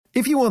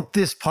If you want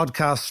this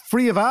podcast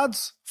free of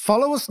ads,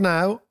 follow us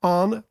now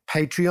on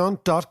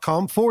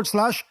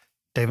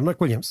patreon.com/David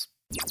McWilliams.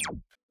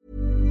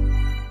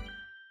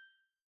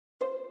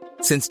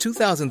 Since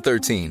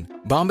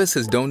 2013, Bombas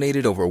has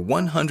donated over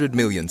 100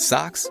 million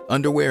socks,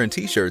 underwear, and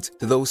T-shirts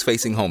to those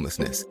facing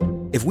homelessness.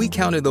 If we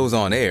counted those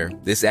on air,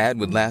 this ad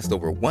would last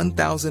over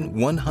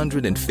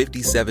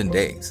 1,157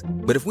 days.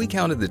 But if we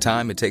counted the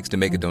time it takes to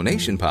make a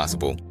donation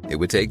possible, it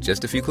would take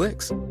just a few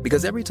clicks.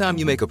 Because every time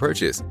you make a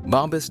purchase,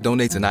 Bombas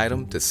donates an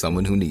item to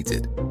someone who needs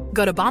it.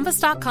 Go to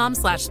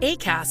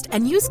bombas.com/ACAST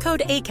and use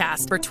code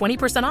ACAST for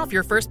 20% off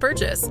your first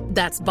purchase.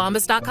 That's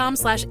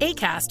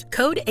bombas.com/ACAST,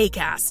 code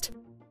ACAST.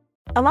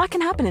 A lot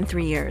can happen in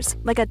 3 years,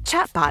 like a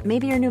chatbot may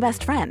be your new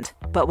best friend.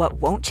 But what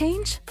won't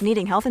change?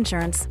 Needing health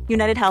insurance.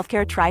 United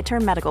Healthcare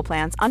Tri-Term Medical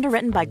Plans,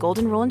 underwritten by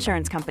Golden Rule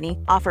Insurance Company,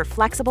 offer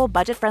flexible,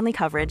 budget-friendly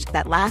coverage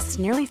that lasts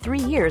nearly 3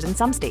 years in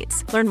some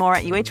states. Learn more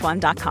at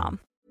uh1.com.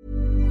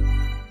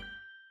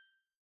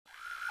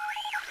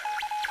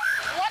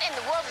 What in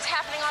the world is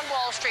happening on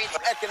Wall Street?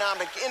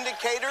 Economic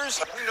indicators.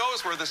 Who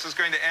knows where this is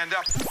going to end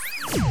up?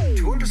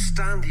 To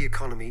understand the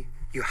economy,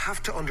 you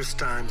have to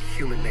understand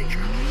human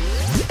nature.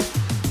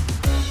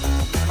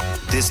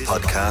 This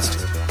podcast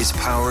is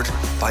powered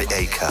by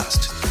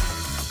Acast.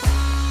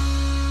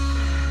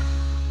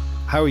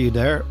 How are you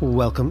there?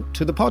 Welcome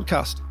to the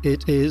podcast.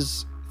 It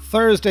is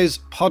Thursday's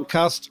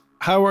podcast.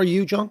 How are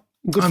you, John?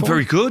 I'm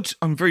very good.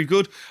 I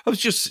was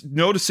just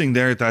noticing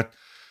there that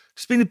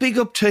there's been a big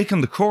uptake on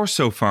the course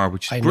so far,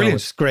 which is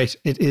brilliant. It's great.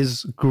 It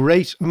is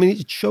great. I mean,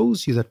 it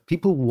shows you that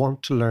people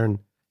want to learn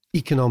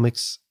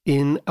economics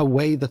in a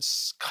way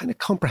that's kind of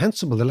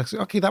comprehensible. They're like,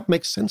 okay, that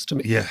makes sense to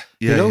me. Yeah.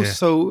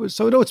 So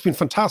no, it's been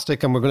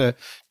fantastic, and we're going to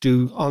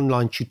do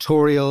online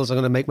tutorials. I'm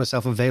going to make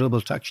myself available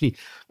to actually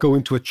go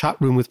into a chat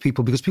room with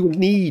people, because people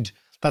need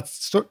that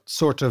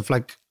sort of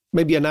like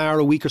maybe an hour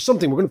a week or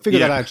something. We're going to figure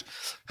that out.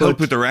 Help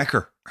with the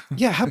wrecker.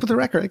 Yeah, help with the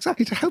wrecker.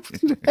 Exactly. To help.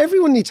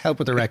 Everyone needs help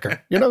with the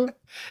wrecker. You know,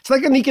 it's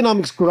like an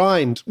economics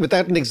grind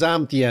without an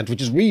exam at the end,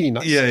 which is really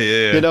nice.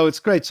 Yeah. You know,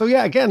 it's great. So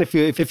yeah, again, if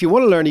you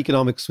want to learn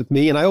economics with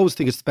me, and I always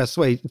think it's the best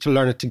way to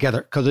learn it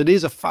together, because it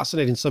is a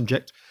fascinating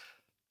subject,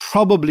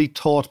 probably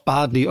taught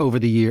badly over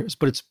the years,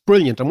 but it's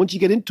brilliant. And once you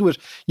get into it,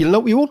 you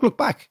won't look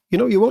back. You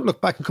know, you won't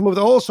look back and come up with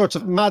all sorts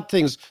of mad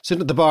things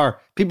sitting at the bar.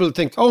 People will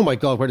think, oh my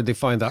God, where did they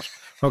find that?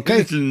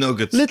 Okay.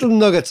 Little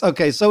nuggets.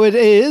 Okay. So it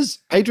is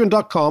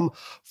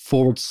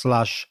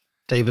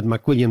patreon.com/David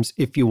McWilliams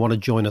if you want to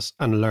join us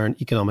and learn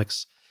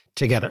economics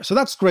together. So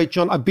that's great,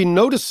 John. I've been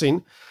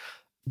noticing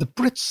the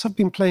Brits have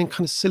been playing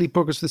kind of silly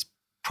buggers with this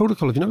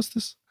protocol. Have you noticed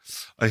this?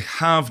 I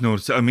have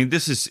noticed. I mean,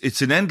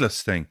 it's an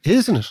endless thing.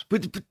 Isn't it?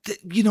 But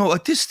you know,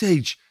 at this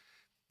stage,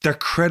 their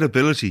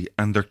credibility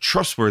and their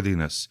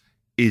trustworthiness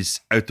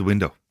is out the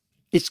window.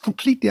 It's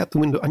completely out the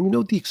window. And you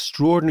know, the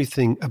extraordinary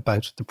thing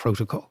about the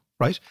protocol,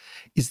 right,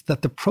 is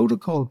that the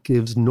protocol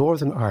gives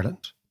Northern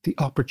Ireland the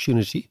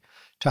opportunity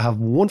to have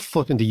one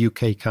foot in the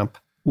UK camp,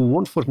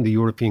 one foot in the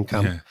European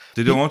camp. Yeah,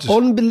 they don't want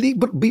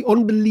but be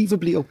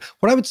unbelievably open.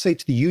 What I would say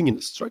to the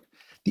unionists, right,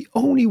 the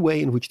only way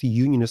in which the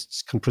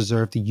unionists can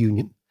preserve the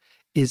union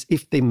is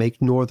if they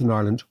make Northern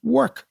Ireland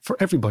work for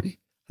everybody.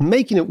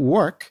 Making it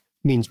work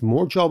means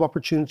more job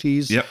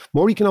opportunities,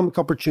 more economic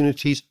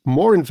opportunities,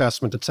 more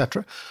investment,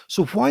 etc.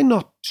 So why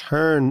not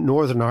turn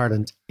Northern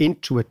Ireland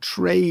into a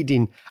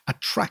trading,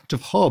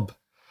 attractive hub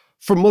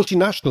for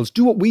multinationals?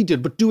 Do what we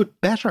did, but do it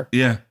better.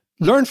 Yeah.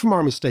 Learn from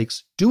our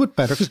mistakes, do it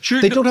better, because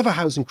they don't have a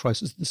housing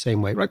crisis the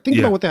same way, right? Think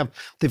about what they have.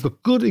 They've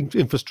got good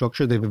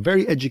infrastructure. They have a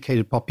very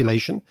educated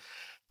population.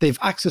 They've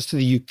access to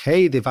the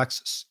UK. They've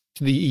access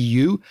to the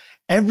EU.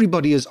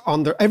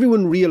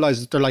 Everyone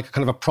realizes they're like a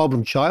kind of a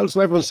problem child.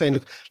 So everyone's saying,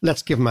 look,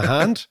 let's give them a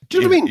hand. Do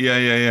you know what I mean?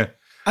 Yeah.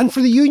 And for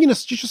the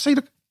unionists, you just say,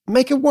 look,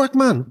 make it work,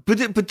 man. But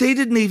they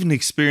didn't even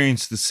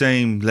experience the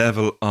same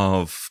level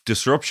of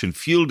disruption,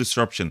 fuel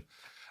disruption,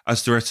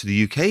 as the rest of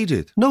the UK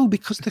did. No,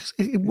 because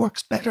it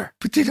works better.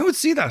 But they don't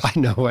see that. I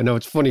know,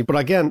 it's funny. But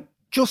again,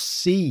 just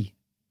see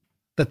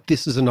that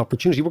this is an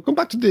opportunity. We'll come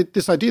back to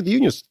this idea of the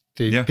unions.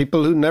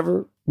 People who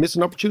never miss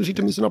an opportunity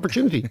to miss an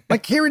opportunity.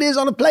 Like, here it is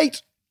on a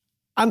plate.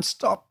 And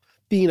stop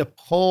being a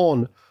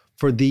pawn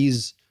for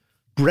these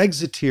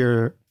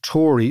Brexiteer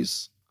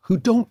Tories who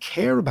don't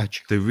care about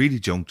you. They really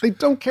don't. They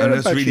don't care about you.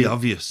 And that's really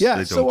obvious.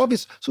 Yeah, so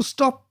obvious. So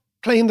stop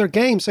playing their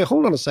game. Say,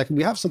 hold on a second,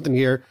 we have something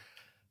here.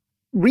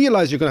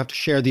 Realize you're going to have to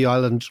share the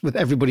island with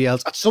everybody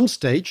else at some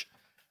stage,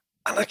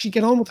 and actually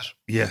get on with it.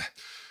 Yeah.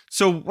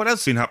 So what else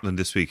has been happening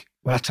this week?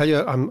 Well, I tell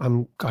you,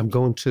 I'm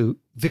going to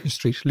Vicar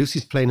Street.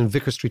 Lucy's playing in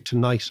Vicar Street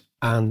tonight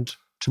and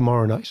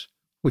tomorrow night,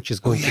 which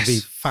is going to be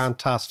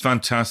fantastic.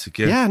 Fantastic,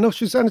 yeah. Yeah, no,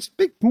 and it's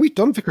big. We've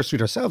done Vicar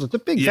Street ourselves. It's a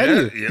big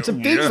venue. It's a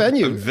big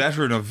venue. A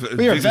veteran of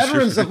we are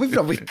veterans.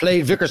 We've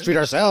played Vicar Street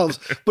ourselves.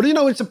 But, you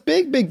know, it's a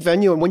big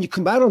venue. And when you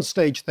come out on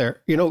stage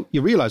there, you know,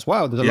 you realise,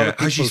 wow, there's a lot of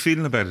people. How's she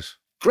feeling about it?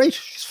 great.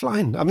 She's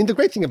flying. I mean, the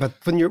great thing about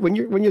when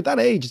you're that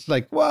age, it's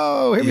like,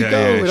 whoa, here we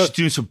go. Yeah. She's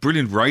doing some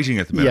brilliant writing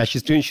at the minute. Yeah,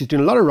 she's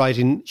doing a lot of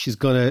writing.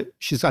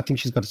 I think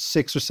she's got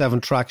 6 or 7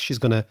 tracks. She's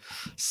gonna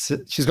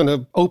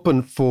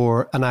open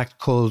for an act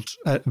called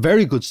a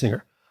very good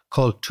singer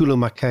called Tulu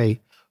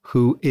Mackay,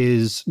 who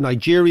is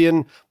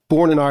Nigerian,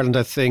 born in Ireland,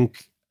 I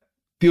think.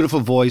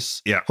 Beautiful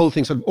voice. Yeah. Whole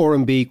thing sort of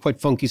R&B,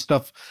 quite funky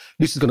stuff.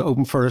 Lisa's going to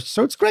open first.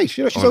 So it's great.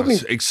 You know, she's opening.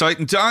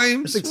 Exciting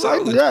times. It's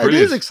exciting. Wow, yeah,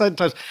 brilliant. It is exciting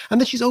times.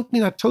 And then she's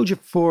opening, I told you,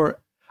 for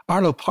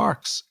Arlo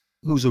Parks,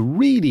 who's a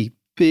really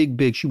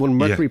big, she won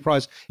Mercury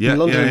Prize in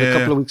London in a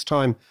couple of weeks'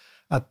 time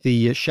at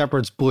the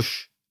Shepherd's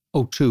Bush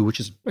O2,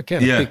 which is,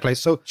 again, a big place.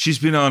 So she's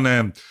been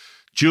on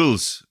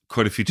Jules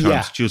quite a few times.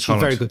 Yeah, Jules she's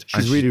Holland. very good.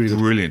 She's really good.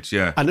 Brilliant,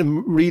 yeah. And a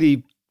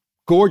really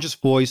gorgeous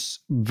voice,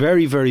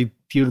 very, very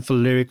beautiful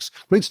lyrics,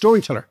 great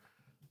storyteller.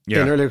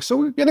 Yeah. Earlier.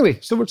 So anyway,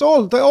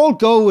 they all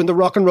go in the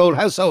rock and roll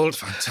household.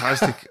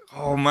 Fantastic.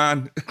 Oh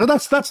man. And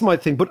that's my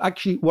thing. But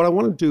actually what I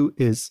want to do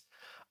is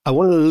I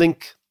want to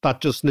link that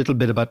just a little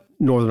bit about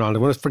Northern Ireland. I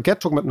want to forget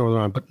talking about Northern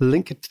Ireland, but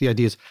link it to the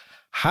ideas.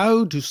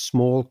 How do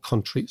small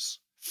countries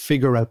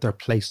figure out their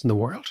place in the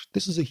world?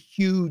 This is a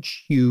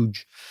huge,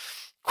 huge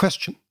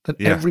question that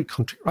every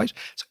country, right?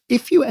 So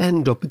if you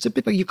end up, it's a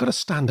bit like you've got to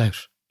stand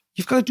out.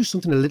 You've got to do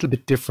something a little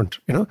bit different,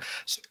 you know?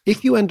 So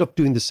if you end up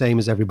doing the same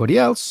as everybody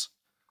else,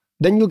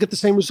 then you'll get the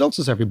same results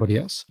as everybody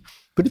else.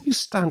 But if you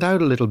stand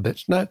out a little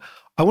bit, now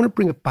I want to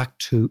bring it back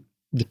to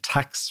the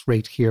tax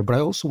rate here, but I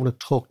also want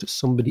to talk to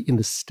somebody in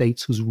the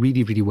States who's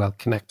really, really well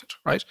connected,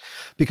 right?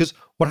 Because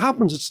what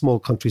happens in small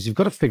countries, you've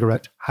got to figure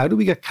out, how do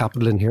we get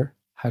capital in here?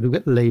 How do we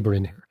get labor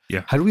in here?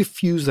 Yeah. How do we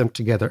fuse them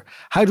together?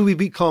 How do we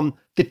become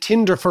the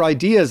Tinder for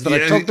ideas that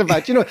I talked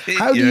about? You know,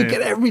 how do you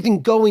get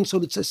everything going so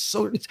it's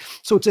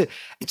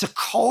a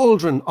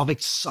cauldron of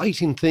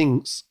exciting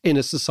things in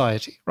a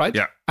society, right?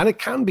 Yeah. And it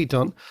can be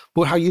done.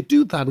 But how you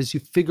do that is you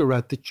figure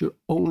out that you're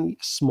only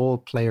a small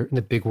player in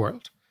a big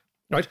world,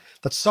 right?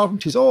 That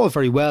sovereignty is all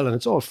very well and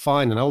it's all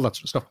fine and all that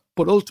sort of stuff.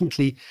 But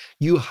ultimately,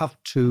 you have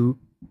to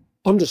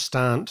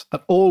understand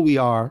that all we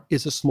are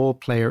is a small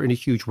player in a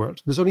huge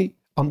world.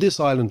 On this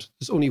island,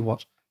 there's only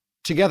what?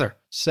 Together,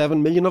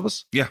 7 million of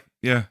us? Yeah.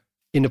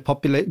 In a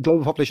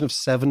global population of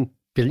 7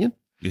 billion?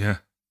 Yeah.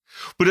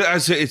 But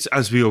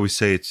as we always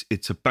say,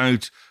 it's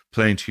about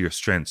playing to your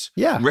strengths.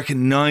 Yeah.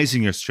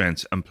 Recognizing your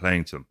strengths and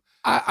playing to them.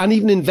 And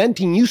even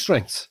inventing new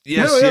strengths.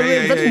 Yes,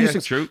 new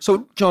strengths. True.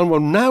 So, John, what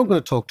I'm now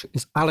going to talk to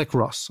is Alec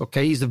Ross,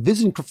 okay? He's a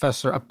visiting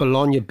professor at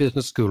Bologna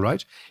Business School,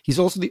 right? He's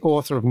also the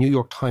author of New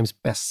York Times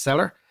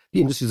bestseller,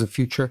 The Industries of the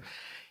Future.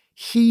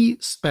 He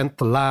spent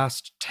the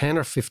last 10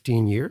 or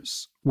 15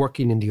 years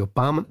working in the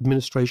Obama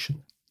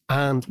administration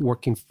and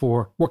working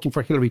for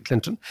Hillary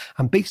Clinton,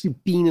 and basically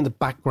being in the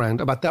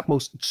background about that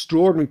most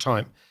extraordinary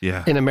time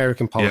in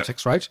American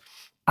politics, right?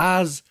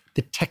 As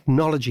the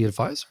technology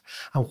advisor.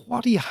 And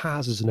what he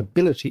has is an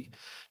ability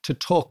to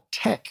talk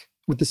tech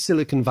with the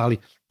Silicon Valley,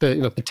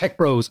 the tech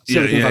bros,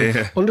 Silicon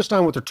Valley,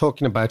 understand what they're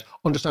talking about,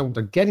 understand what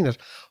they're getting at.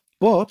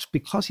 But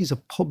because he's a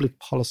public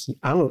policy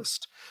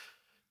analyst,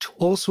 to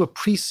also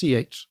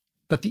appreciate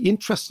that the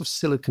interests of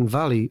Silicon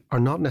Valley are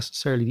not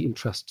necessarily the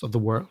interests of the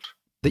world.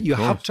 That you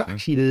have to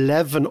actually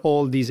leaven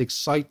all these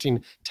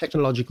exciting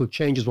technological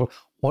changes. Well,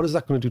 what is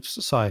that going to do to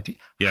society?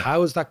 Yeah.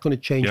 How is that going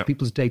to change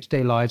people's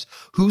day-to-day lives?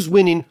 Who's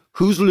winning?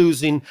 Who's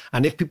losing?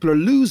 And if people are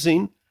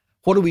losing,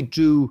 what do we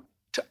do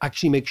to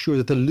actually make sure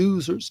that the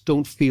losers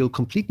don't feel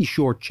completely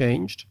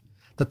shortchanged,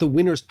 that the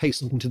winners pay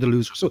something to the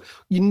losers? So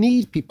you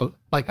need people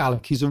like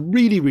Alec. He's a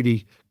really,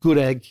 really good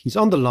egg. He's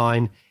on the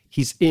line.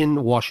 He's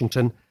in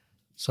Washington.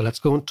 So let's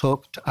go and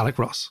talk to Alec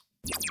Ross.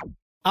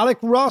 Alec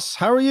Ross,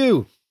 how are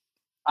you?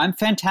 I'm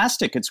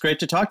fantastic. It's great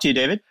to talk to you,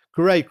 David.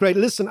 Great.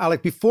 Listen,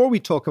 Alec, before we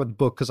talk about the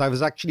book, because I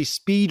was actually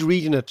speed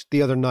reading it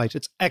the other night,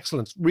 it's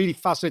excellent, it's really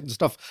fascinating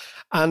stuff.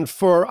 And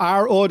for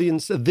our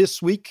audience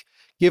this week,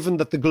 given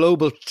that the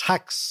global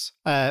tax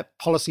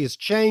policy has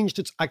changed,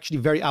 it's actually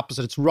very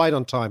opposite. It's right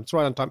on time.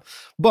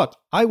 But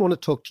I want to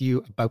talk to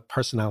you about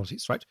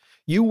personalities, right?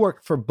 You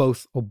worked for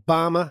both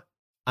Obama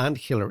and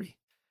Hillary.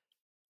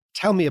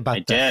 Tell me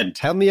about that.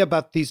 Tell me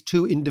about these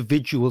two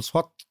individuals.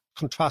 What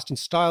contrasting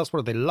styles?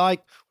 What do they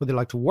like? What do they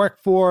like to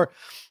work for?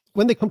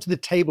 When they come to the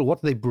table,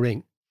 what do they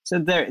bring? So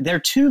they're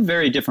two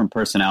very different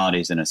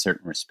personalities in a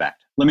certain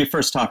respect. Let me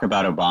first talk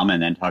about Obama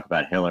and then talk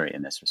about Hillary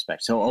in this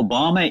respect. So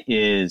Obama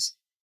is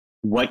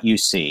what you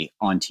see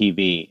on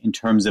TV in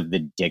terms of the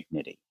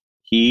dignity.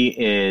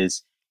 He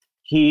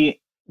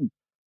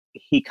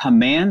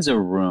commands a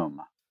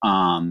room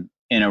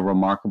in a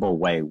remarkable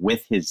way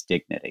with his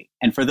dignity.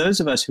 And for those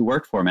of us who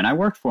worked for him, and I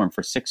worked for him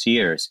for 6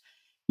 years,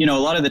 a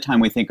lot of the time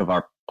we think of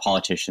our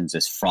politicians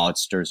as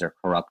fraudsters or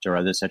corrupt or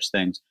other such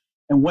things.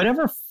 And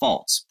whatever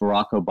faults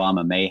Barack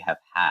Obama may have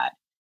had,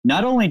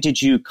 not only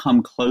did you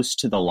come close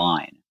to the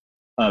line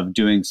of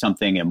doing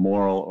something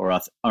immoral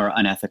or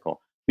unethical,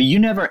 but you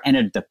never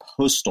entered the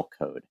postal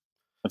code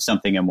of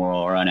something immoral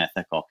or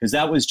unethical, because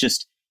that was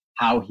just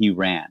how he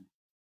ran.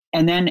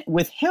 And then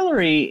with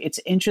Hillary, it's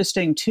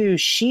interesting too.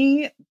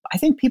 I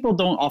think people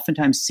don't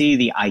oftentimes see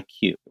the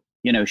IQ.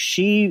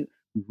 She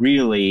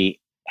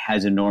really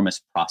has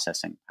enormous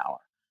processing power.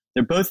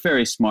 They're both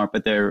very smart,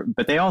 but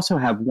they also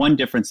have one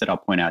difference that I'll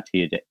point out to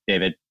you,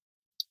 David.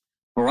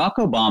 Barack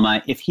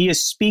Obama, if he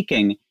is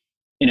speaking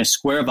in a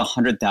square of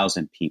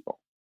 100,000 people,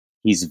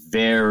 he's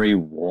very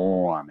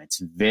warm. It's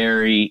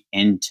very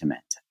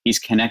intimate. He's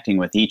connecting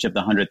with each of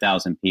the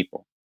 100,000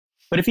 people.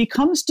 But if he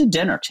comes to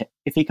dinner,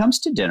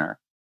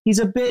 he's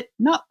a bit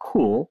not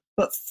cool,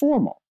 but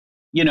formal.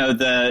 You know,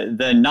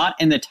 the knot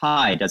in the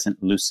tie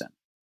doesn't loosen.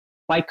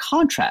 By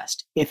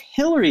contrast, if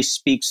Hillary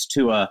speaks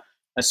to a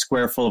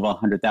square full of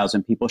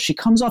 100,000 people, she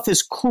comes off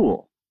as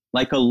cool,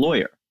 like a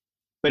lawyer.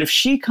 But if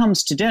she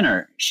comes to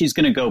dinner, she's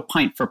going to go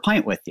pint for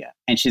pint with you.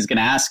 And she's going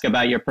to ask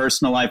about your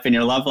personal life and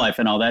your love life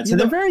and all that. So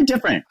they're very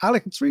different.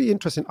 Alec, it's really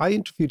interesting. I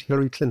interviewed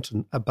Hillary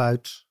Clinton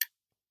about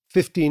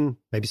 15,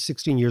 maybe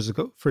 16 years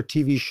ago for a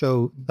TV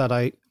show that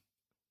I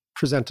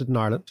presented in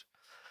Ireland.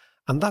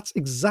 And that's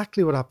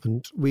exactly what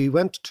happened. We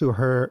went to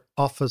her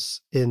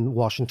office in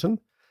Washington.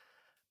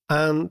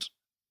 And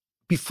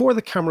before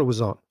the camera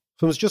was on,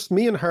 so it was just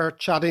me and her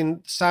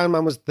chatting. The sound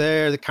man was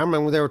there. The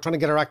cameraman was there. We're trying to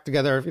get her act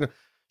together. You know,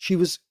 she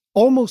was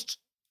almost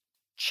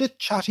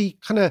chit-chatty,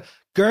 kind of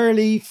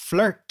girly,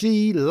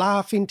 flirty,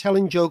 laughing,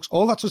 telling jokes,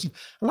 all that sort of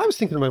stuff. And I was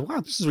thinking,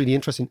 wow, this is really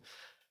interesting.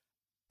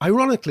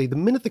 Ironically, the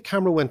minute the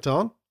camera went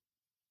on,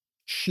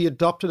 she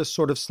adopted a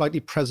sort of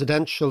slightly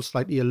presidential,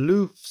 slightly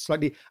aloof,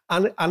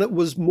 and it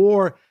was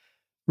more,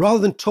 rather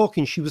than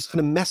talking, she was kind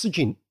of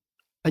messaging.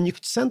 And you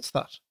could sense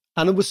that.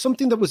 And it was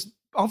something that was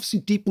obviously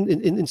deep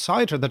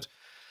inside her,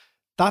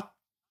 that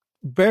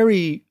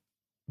very,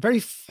 very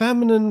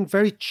feminine,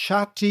 very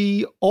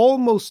chatty,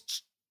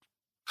 almost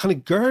kind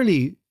of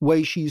girly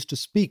way she used to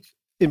speak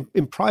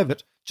in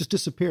private just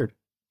disappeared.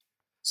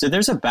 So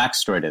there's a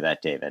backstory to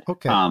that, David.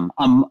 Okay.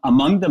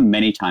 Among the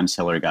many times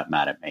Hillary got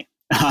mad at me.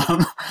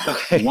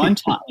 Okay. One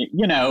time,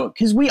 you know,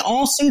 because we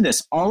all see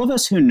this. All of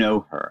us who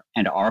know her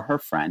and are her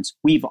friends,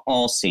 we've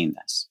all seen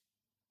this.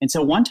 And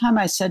so one time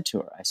I said to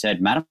her,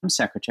 Madam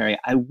Secretary,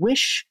 I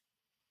wish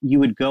you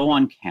would go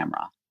on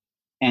camera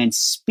and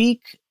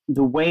speak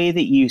the way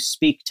that you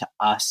speak to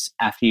us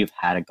after you've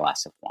had a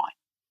glass of wine.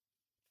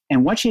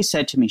 And what she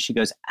said to me, she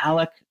goes,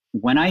 Alec,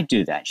 when I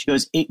do that, she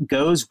goes, it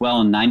goes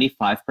well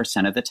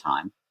 95% of the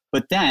time.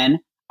 But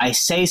then I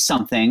say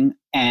something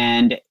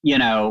and, you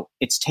know,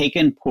 it's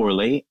taken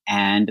poorly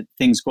and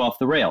things go off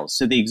the rails.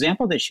 So the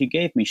example that she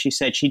gave me, she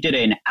said she did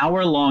an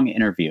hour-long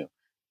interview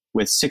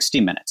with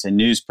 60 Minutes, a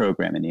news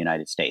program in the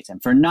United States.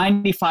 And for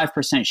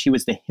 95%, she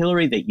was the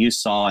Hillary that you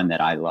saw and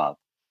that I love.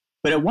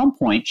 But at one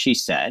point, she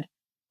said,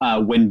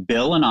 when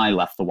Bill and I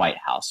left the White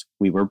House,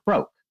 we were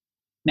broke.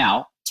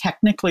 Now,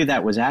 technically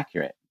that was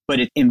accurate, but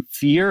it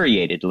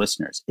infuriated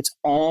listeners. It's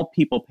all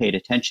people paid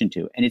attention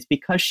to. And it's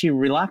because she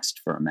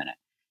relaxed for a minute.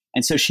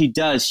 And so she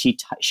does.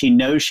 She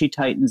knows she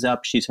tightens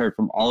up. She's heard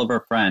from all of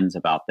her friends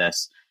about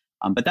this.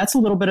 But that's a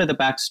little bit of the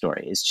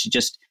backstory. Is she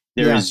just...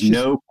 There is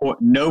no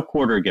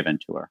quarter given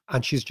to her.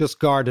 And she's just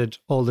guarded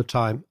all the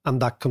time. And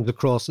that comes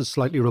across as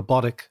slightly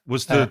robotic.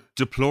 Was the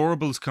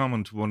deplorables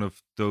comment one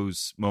of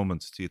those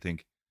moments, do you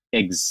think?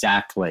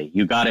 Exactly.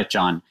 You got it,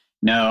 John.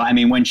 No, I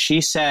mean, when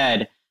she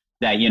said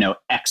that, you know,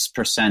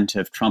 X%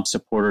 of Trump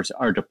supporters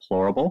are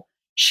deplorable,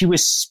 she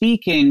was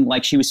speaking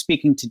like she was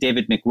speaking to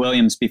David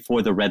McWilliams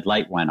before the red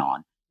light went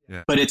on.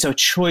 Yeah. But it's a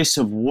choice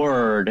of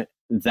word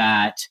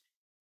that...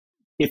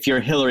 if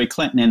you're Hillary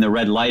Clinton and the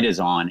red light is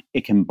on,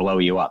 it can blow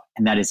you up.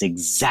 And that is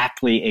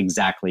exactly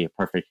a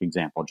perfect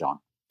example, John.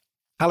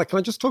 Alec, can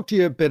I just talk to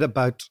you a bit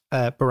about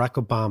Barack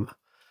Obama?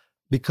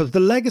 Because the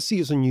legacy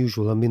is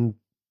unusual. I mean,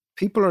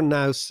 people are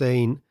now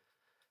saying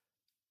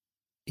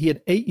he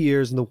had 8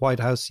 years in the White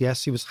House.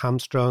 Yes, he was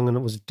hamstrung and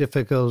it was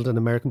difficult, and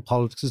American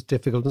politics is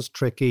difficult and it's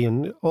tricky,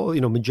 and all,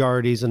 you know,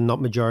 majorities and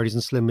not majorities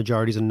and slim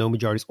majorities and no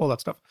majorities, all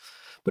that stuff.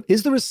 But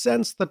is there a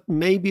sense that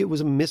maybe it was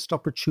a missed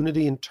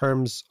opportunity in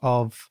terms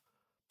of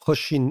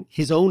pushing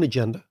his own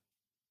agenda?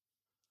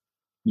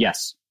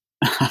 Yes.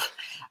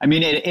 I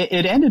mean,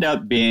 it ended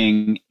up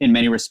being, in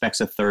many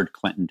respects, a third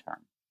Clinton term.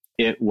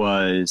 It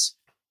was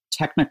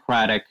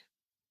technocratic.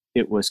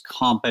 It was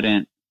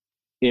competent.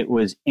 It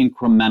was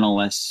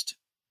incrementalist.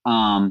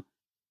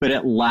 But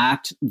it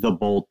lacked the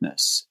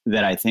boldness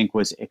that I think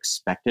was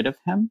expected of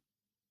him.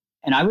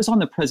 And I was on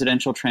the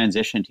presidential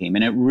transition team,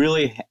 and it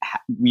really,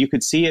 you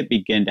could see it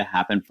begin to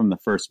happen from the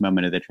first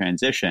moment of the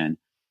transition,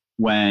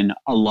 when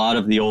a lot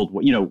of the old,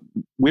 you know,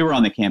 we were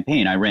on the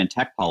campaign. I ran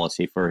tech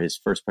policy for his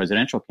first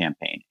presidential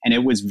campaign. And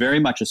it was very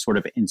much a sort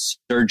of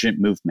insurgent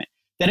movement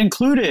that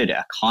included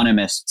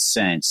economists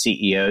and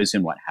CEOs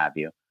and what have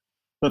you.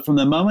 But from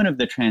the moment of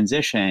the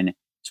transition,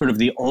 sort of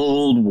the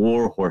old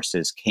war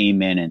horses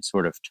came in and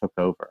sort of took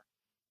over.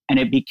 And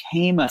it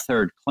became a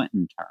third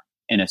Clinton term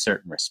in a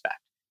certain respect.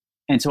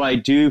 And so I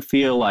do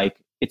feel like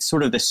it's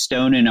sort of the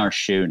stone in our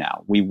shoe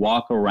now. We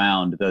walk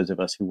around, those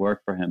of us who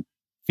work for him,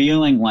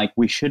 feeling like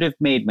we should have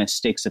made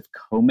mistakes of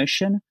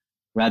commission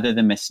rather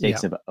than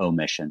mistakes of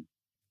omission.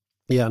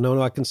 Yeah,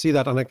 no, I can see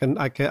that. And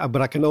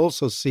but I can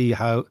also see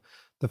how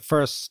the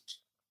first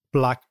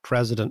Black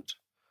president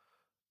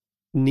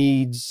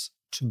needs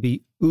to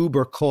be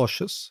uber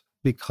cautious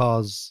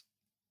because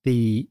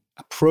the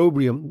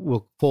opprobrium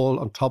will fall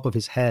on top of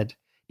his head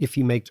if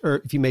he made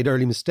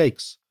early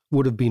mistakes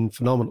would have been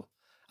phenomenal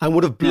and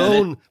would have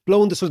blown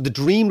the sort of the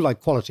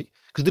dream-like quality,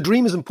 because the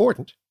dream is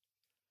important.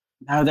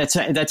 No, that's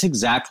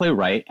exactly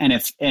right. And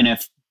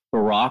if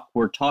Barack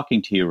were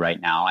talking to you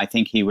right now, I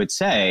think he would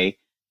say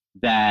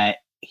that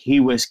he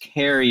was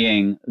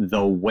carrying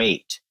the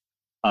weight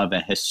of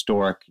a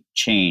historic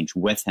change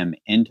with him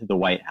into the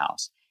White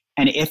House.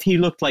 And if he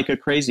looked like a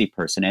crazy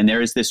person, and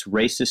there is this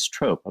racist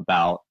trope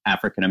about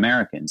African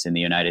Americans in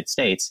the United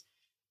States,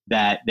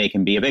 that they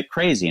can be a bit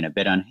crazy and a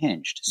bit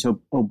unhinged.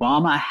 So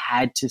Obama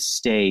had to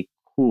stay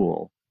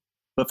cool.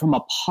 But from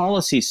a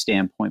policy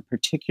standpoint,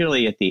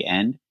 particularly at the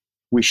end,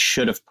 we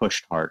should have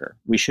pushed harder.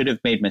 We should have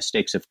made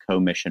mistakes of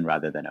commission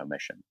rather than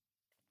omission.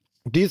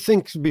 Do you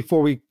think,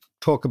 before we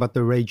talk about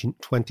the raging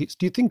 20s,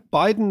 do you think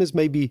Biden is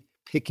maybe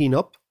picking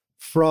up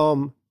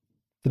from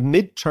the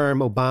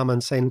midterm Obama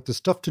and saying the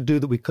stuff to do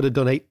that we could have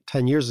done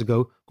 8-10 years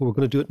ago, but we're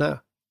going to do it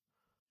now?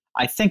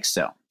 I think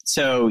so.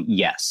 So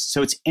yes.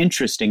 So it's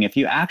interesting. If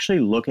you actually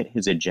look at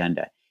his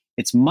agenda,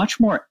 it's much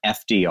more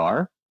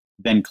FDR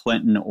than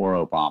Clinton or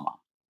Obama.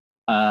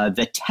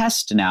 The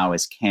test now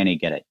is, can he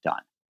get it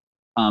done?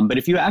 But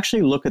if you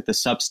actually look at the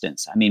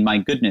substance, I mean, my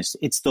goodness,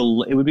 it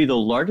would be the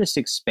largest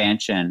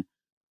expansion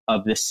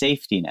of the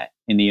safety net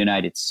in the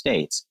United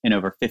States in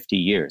over 50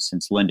 years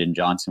since Lyndon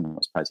Johnson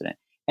was president.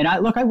 And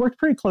I worked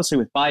pretty closely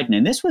with Biden,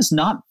 and this was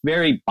not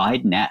very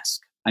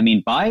Biden-esque. I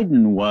mean,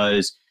 Biden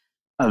was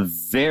a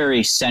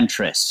very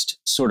centrist,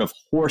 sort of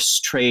horse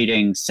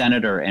trading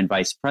senator and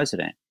vice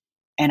president.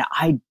 And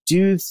I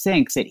do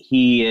think that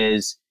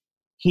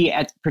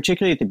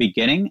particularly at the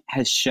beginning,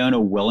 has shown a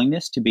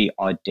willingness to be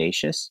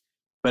audacious.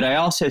 But I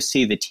also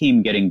see the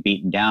team getting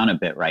beaten down a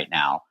bit right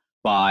now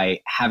by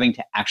having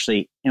to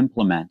actually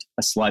implement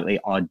a slightly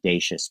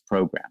audacious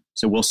program.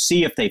 So we'll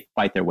see if they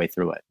fight their way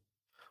through it.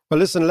 Well,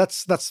 listen,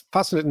 that's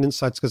fascinating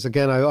insights, because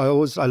again, I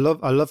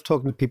love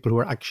talking to people who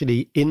are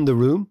actually in the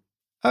room.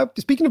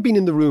 Speaking of being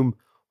in the room,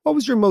 what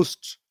was your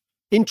most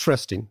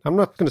interesting, I'm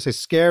not going to say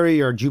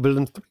scary or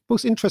jubilant,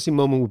 most interesting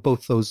moment with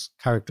both those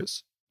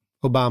characters,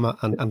 Obama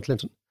and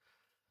Clinton?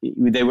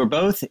 They were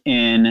both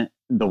in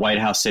the White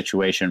House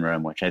Situation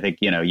Room, which I think,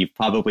 you've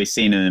probably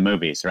seen in the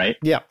movies, right?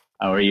 Yeah.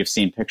 Or you've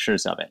seen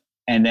pictures of it.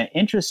 And the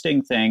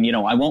interesting thing,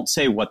 I won't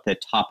say what the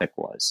topic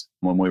was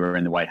when we were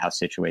in the White House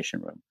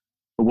Situation Room.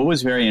 But what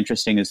was very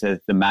interesting is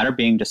that the matter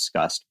being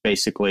discussed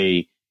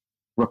basically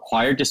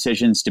required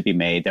decisions to be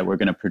made that were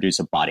going to produce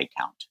a body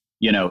count.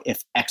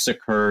 If X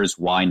occurs,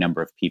 Y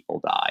number of people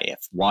die.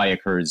 If Y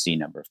occurs, Z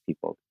number of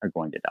people are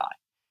going to die.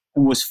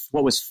 And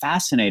what was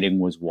fascinating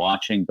was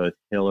watching both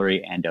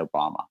Hillary and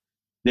Obama.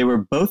 They were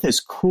both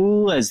as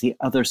cool as the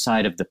other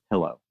side of the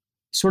pillow,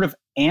 sort of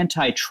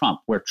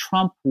anti-Trump, where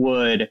Trump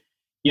would,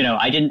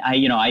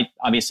 I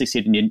obviously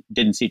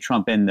didn't see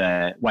Trump in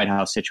the White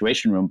House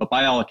Situation Room, but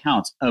by all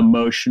accounts,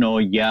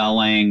 emotional,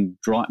 yelling,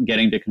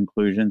 getting to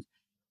conclusions.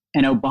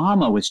 And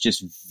Obama was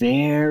just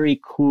very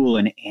cool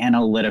and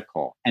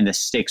analytical, and the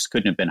stakes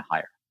couldn't have been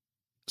higher.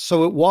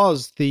 So it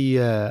was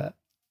the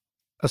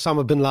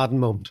Osama bin Laden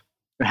moment.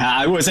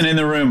 I wasn't in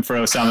the room for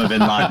Osama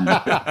bin Laden.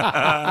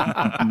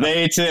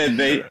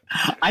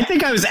 I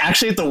think I was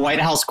actually at the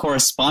White House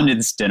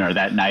Correspondents' Dinner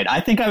that night.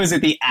 I think I was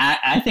at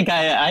I think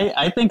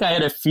I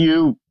had a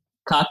few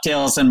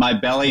cocktails in my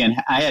belly, and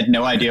I had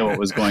no idea what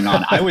was going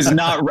on. I was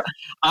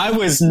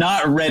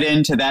not read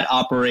into that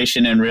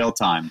operation in real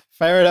time.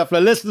 Fair enough. Now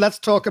let's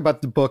talk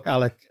about the book,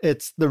 Alec.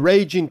 It's The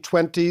Raging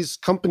 20s,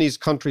 Companies,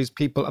 Countries,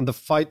 People, and the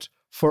Fight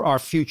for Our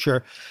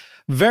Future.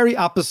 Very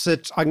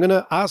opposite. I'm going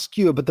to ask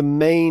you about the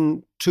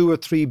main 2 or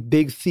 3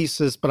 big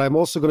theses, but I'm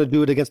also going to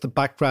do it against the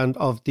background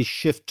of the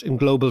shift in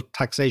global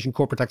taxation,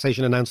 corporate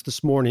taxation announced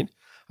this morning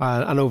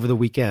and over the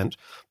weekend.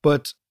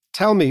 But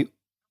tell me,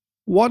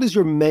 what is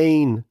your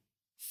main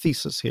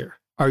thesis here,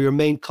 or your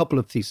main couple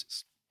of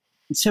theses?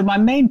 So my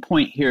main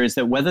point here is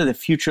that whether the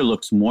future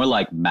looks more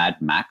like Mad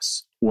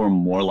Max or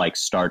more like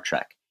Star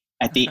Trek,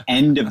 at the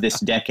end of this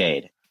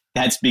decade,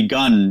 that's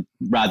begun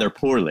rather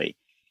poorly,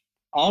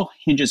 all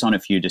hinges on a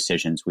few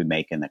decisions we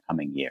make in the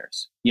coming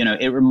years.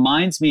 It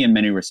reminds me in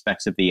many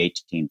respects of the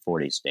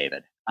 1840s,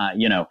 David.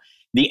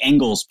 The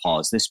Engels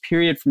pause, this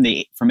period from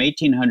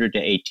 1800 to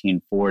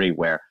 1840,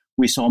 where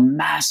we saw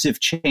massive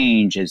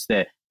change as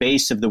the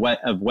base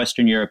of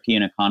Western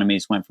European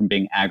economies went from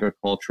being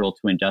agricultural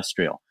to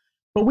industrial.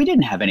 But we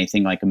didn't have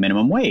anything like a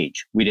minimum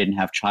wage. We didn't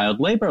have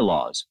child labor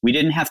laws. We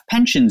didn't have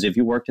pensions if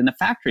you worked in the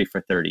factory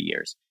for 30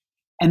 years.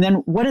 And then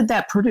what did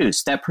that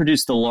produce? That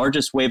produced the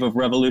largest wave of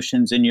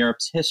revolutions in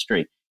Europe's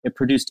history. It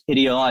produced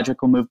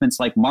ideological movements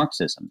like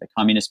Marxism. The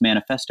Communist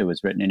Manifesto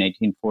was written in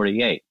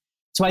 1848.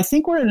 So I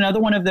think we're at another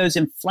one of those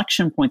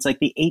inflection points like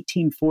the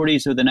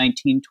 1840s or the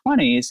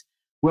 1920s,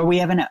 where we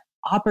have an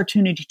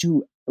opportunity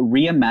to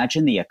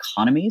reimagine the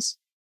economies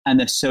and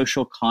the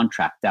social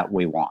contract that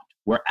we want.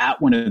 We're at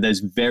one of those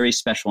very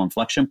special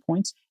inflection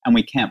points, and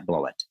we can't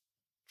blow it.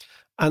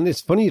 And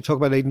it's funny you talk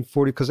about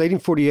 1840 because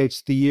 1848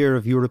 is the year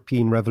of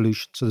European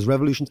revolution. So there's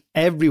revolutions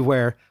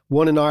everywhere,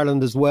 one in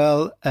Ireland as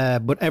well,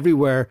 but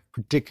everywhere,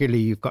 particularly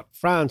you've got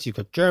France, you've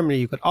got Germany,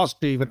 you've got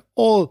Austria, you've got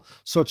all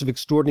sorts of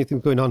extraordinary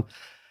things going on,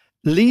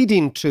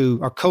 leading to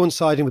or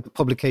coinciding with the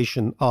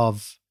publication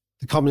of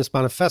the Communist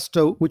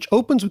Manifesto, which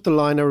opens with the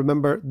line, I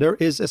remember, there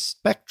is a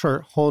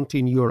spectre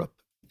haunting Europe.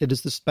 It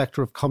is the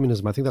spectre of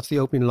communism. I think that's the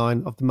opening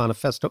line of the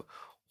manifesto.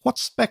 What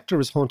spectre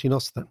is haunting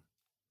us then?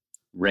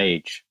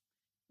 Rage.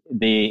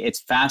 It's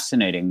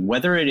fascinating,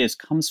 whether it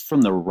comes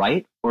from the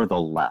right or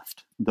the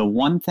left. The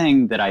one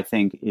thing that I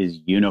think is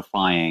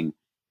unifying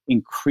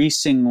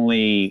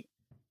increasingly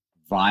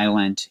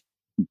violent,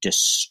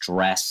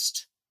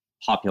 distressed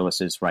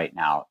populaces right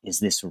now is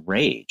this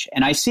rage.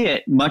 And I see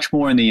it much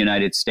more in the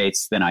United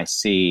States than I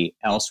see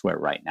elsewhere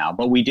right now.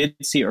 But we did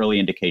see early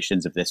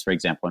indications of this, for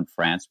example, in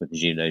France with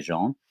Gilets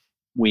jaunes.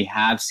 We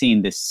have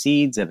seen the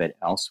seeds of it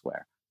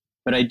elsewhere.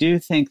 But I do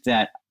think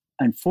that,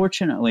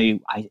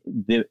 unfortunately,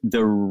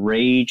 the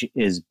rage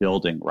is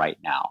building right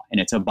now.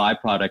 And it's a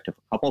byproduct of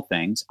a couple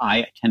things.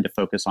 I tend to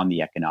focus on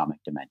the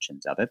economic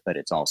dimensions of it, but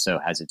it also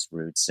has its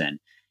roots in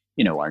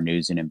our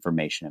news and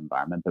information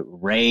environment. But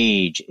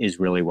rage is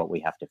really what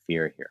we have to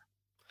fear here.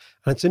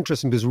 And it's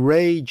interesting because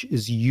rage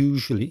is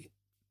usually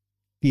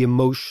the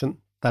emotion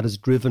that is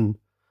driven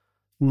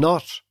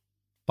not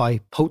by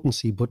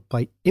potency, but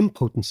by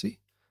impotency.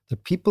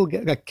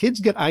 That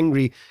kids get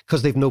angry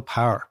because they've no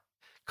power,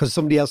 because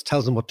somebody else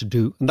tells them what to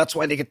do. And that's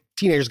why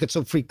teenagers get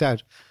so freaked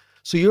out.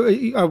 So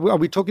are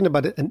we talking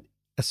about a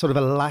sort of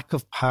a lack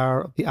of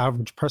power of the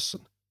average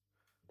person?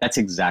 That's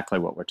exactly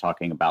what we're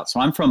talking about. So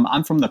I'm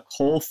from the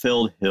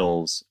coal-filled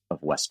hills of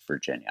West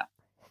Virginia.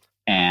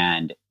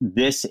 And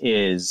this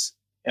is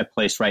a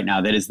place right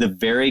now that is the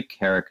very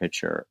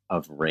caricature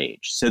of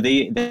rage. So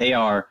they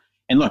are,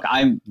 and look,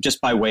 I'm just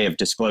by way of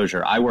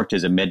disclosure, I worked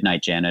as a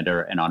midnight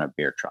janitor and on a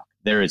beer truck.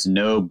 There is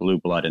no blue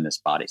blood in this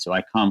body. So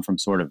I come from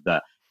sort of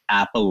the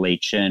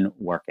Appalachian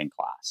working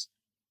class.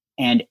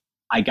 And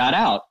I got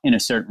out in a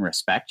certain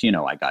respect.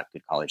 I got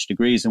good college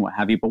degrees and what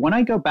have you. But when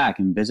I go back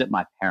and visit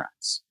my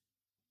parents,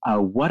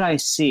 what I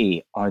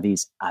see are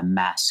these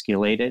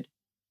emasculated,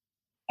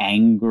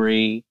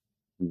 angry,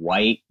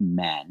 white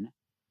men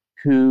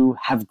who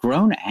have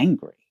grown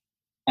angry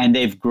and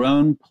they've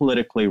grown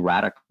politically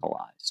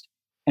radicalized.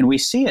 And we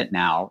see it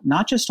now,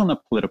 not just on the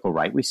political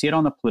right, we see it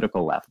on the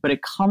political left, but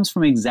it comes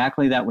from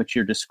exactly that which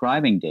you're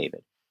describing,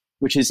 David,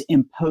 which is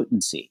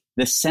impotency,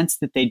 the sense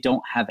that they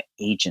don't have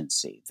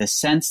agency, the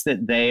sense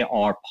that they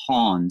are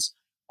pawns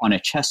on a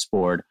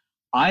chessboard,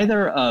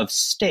 either of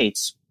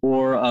states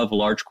or of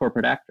large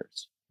corporate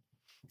actors.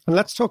 And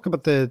let's talk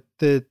about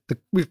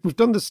we've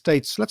done the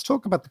states. Let's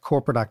talk about the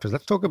corporate actors.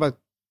 Let's talk about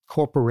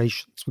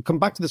corporations. We'll come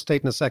back to the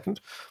state in a second.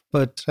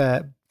 But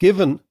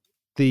given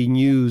the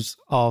news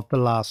of the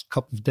last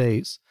couple of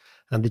days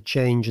and the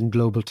change in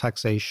global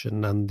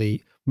taxation and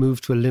the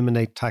move to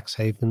eliminate tax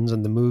havens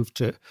and the move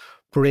to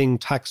bring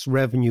tax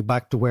revenue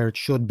back to where it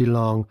should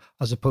belong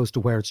as opposed to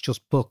where it's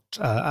just booked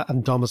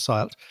and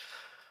domiciled,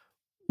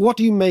 what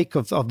do you make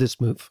of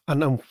this move?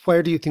 And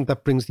where do you think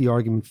that brings the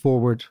argument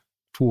forward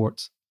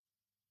towards?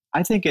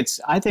 I think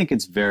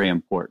it's very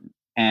important.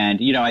 And,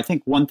 I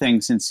think one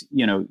thing, since,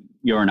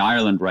 you're in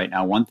Ireland right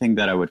now, one thing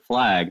that I would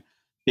flag,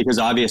 because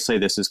obviously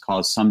this has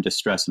caused some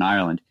distress in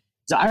Ireland,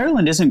 is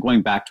Ireland isn't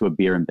going back to a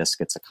beer and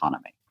biscuits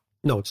economy.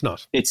 No, it's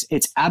not. It's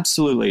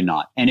absolutely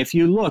not. And if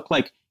you look,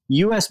 like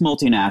U.S.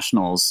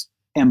 multinationals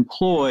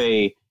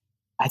employ,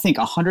 I think,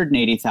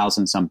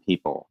 180,000 some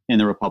people in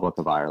the Republic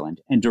of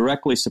Ireland and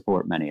directly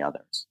support many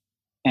others.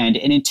 And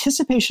in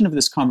anticipation of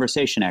this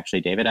conversation,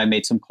 actually, David, I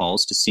made some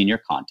calls to senior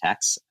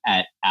contacts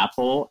at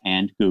Apple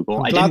and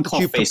Google. I'm glad that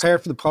you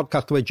prepared for the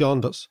podcast the way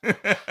John does.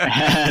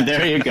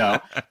 There you go.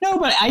 No,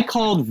 but I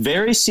called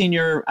very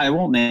senior, I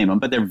won't name them,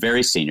 but they're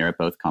very senior at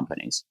both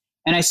companies.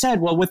 And I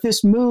said, well, with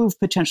this move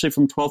potentially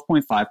from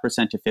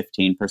 12.5% to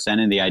 15%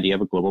 and the idea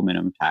of a global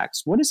minimum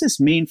tax, what does this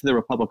mean for the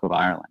Republic of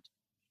Ireland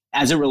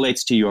as it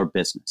relates to your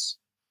business?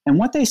 And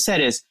what they said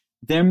is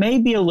there may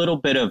be a little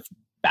bit of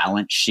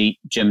balance sheet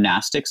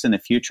gymnastics in the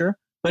future,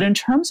 but in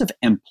terms of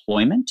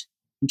employment,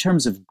 in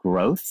terms of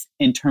growth,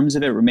 in terms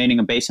of it remaining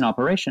a base in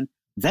operation,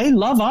 they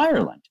love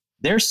Ireland.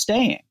 They're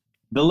staying.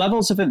 The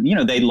levels of it,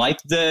 they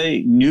like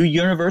the new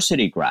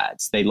university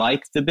grads. They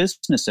like the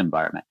business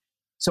environment.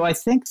 So I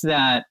think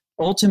that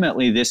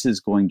ultimately this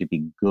is going to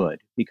be good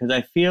because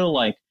I feel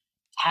like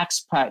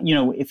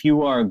if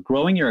you are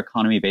growing your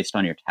economy based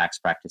on your tax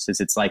practices,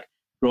 it's like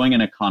growing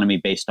an economy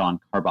based on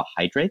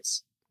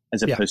carbohydrates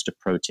as opposed to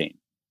protein.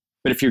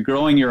 But if you're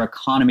growing your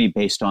economy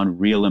based on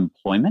real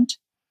employment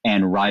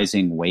and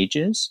rising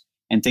wages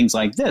and things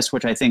like this,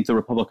 which I think the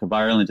Republic of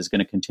Ireland is going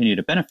to continue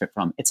to benefit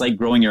from, it's like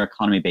growing your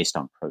economy based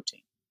on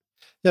protein.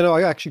 Yeah, no,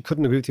 I actually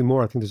couldn't agree with you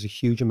more. I think there's a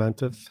huge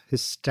amount of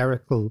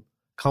hysterical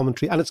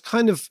commentary. And it's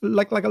kind of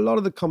like a lot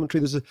of the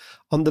commentary,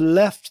 on the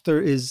left,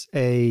 there is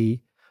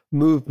a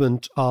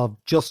movement of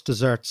just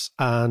desserts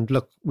and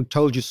look, we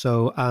told you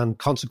so, and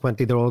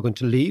consequently they're all going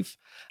to leave.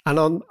 And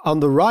on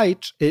the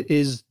right, it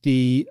is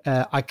the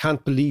I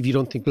can't believe you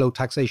don't think low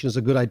taxation is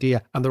a good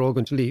idea, and they're all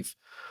going to leave.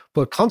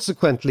 But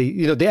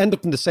consequently, they end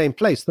up in the same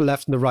place, the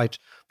left and the right.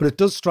 But it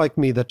does strike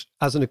me that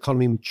as an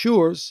economy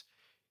matures,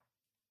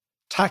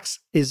 tax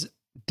is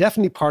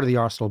definitely part of the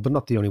arsenal, but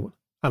not the only one.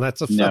 And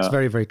that's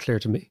very, very clear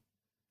to me.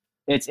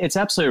 It's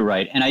absolutely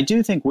right. And I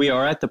do think we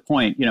are at the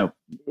point,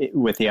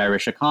 with the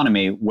Irish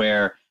economy,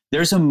 where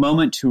there's a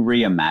moment to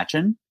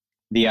reimagine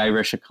the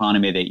Irish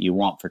economy that you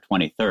want for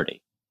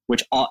 2030,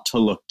 which ought to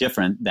look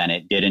different than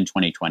it did in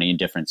 2020 and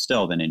different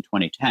still than in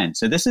 2010.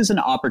 So this is an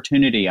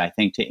opportunity, I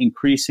think, to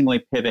increasingly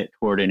pivot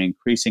toward an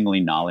increasingly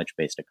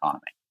knowledge-based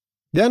economy.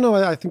 Yeah, no,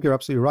 I think you're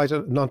absolutely right.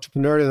 An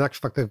entrepreneurial, in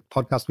actual fact, the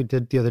podcast we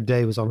did the other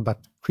day was on about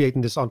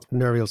creating this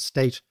entrepreneurial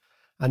state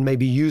and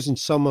maybe using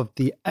some of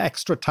the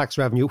extra tax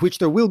revenue, which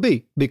there will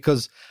be,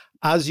 because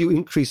as you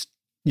increase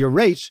your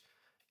rate,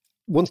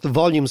 once the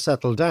volumes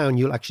settle down,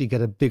 you'll actually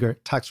get a bigger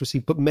tax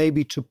receipt, but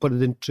maybe to put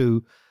it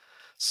into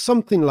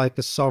something like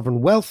a sovereign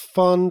wealth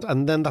fund,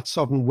 and then that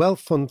sovereign wealth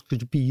fund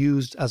could be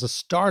used as a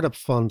startup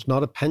fund,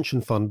 not a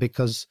pension fund,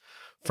 because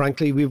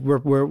frankly,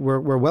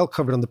 we're well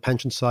covered on the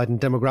pension side,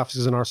 and demographics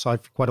is on our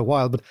side for quite a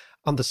while. But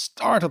on the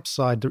startup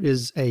side, there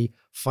is a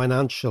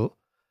financial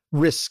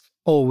risk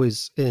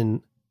always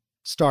in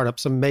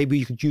startups, and maybe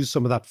you could use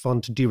some of that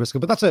fund to de-risk it.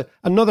 But that's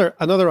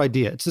another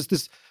idea. It's just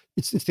this.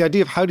 It's the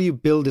idea of how do you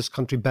build this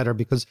country better,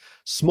 because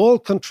small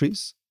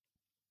countries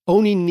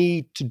only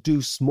need to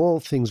do small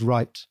things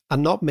right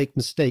and not make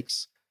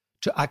mistakes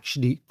to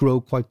actually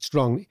grow quite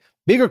strongly.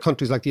 Bigger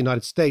countries like the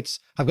United States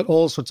have got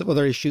all sorts of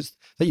other issues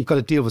that you've got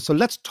to deal with. So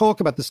let's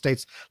talk about the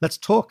States. Let's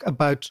talk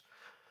about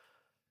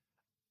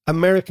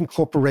American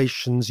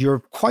corporations. You're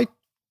quite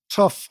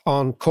tough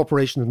on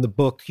corporations in the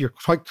book. You're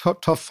quite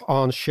tough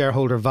on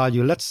shareholder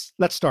value. Let's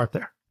start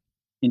there.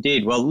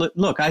 Indeed. Well,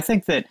 look, I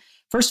think that,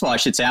 first of all, I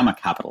should say I'm a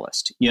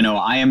capitalist.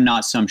 I am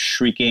not some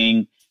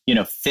shrieking,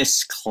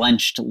 fists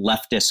clenched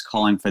leftist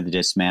calling for the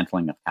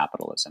dismantling of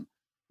capitalism.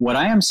 What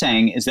I am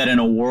saying is that in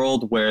a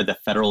world where the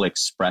Federal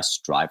Express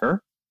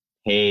driver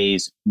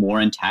pays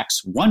more in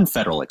tax, one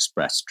Federal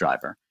Express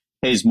driver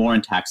pays more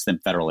in tax than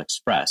Federal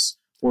Express,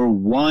 or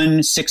one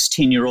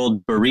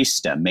 16-year-old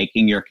barista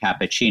making your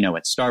cappuccino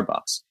at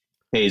Starbucks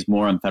pays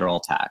more in federal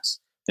tax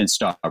than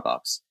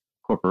Starbucks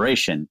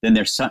Corporation, then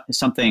there's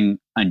something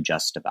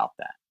unjust about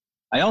that.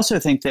 I also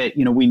think that,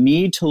 we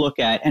need to look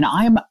at, and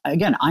I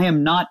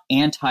am not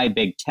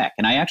anti-big tech,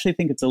 and I actually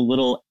think it's a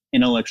little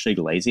intellectually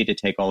lazy to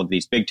take all of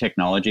these big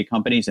technology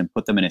companies and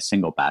put them in a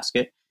single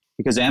basket,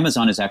 because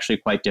Amazon is actually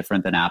quite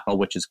different than Apple,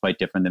 which is quite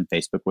different than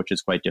Facebook, which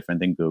is quite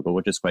different than Google,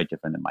 which is quite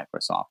different than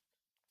Microsoft.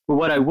 But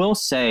what I will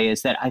say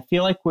is that I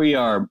feel like we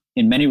are,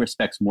 in many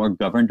respects, more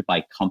governed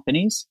by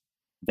companies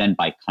than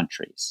by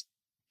countries.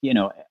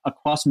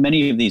 Across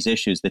many of these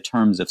issues, the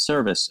terms of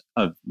service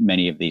of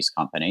many of these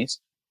companies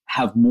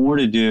have more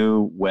to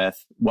do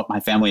with what my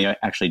family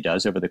actually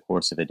does over the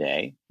course of a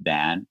day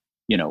than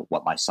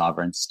what my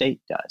sovereign state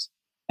does.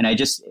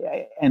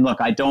 And look,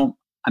 I'm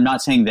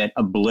not saying that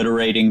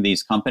obliterating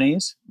these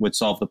companies would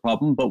solve the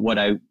problem, but what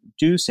I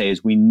do say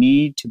is we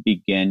need to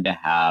begin to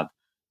have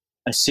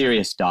a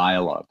serious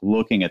dialogue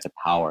looking at the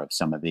power of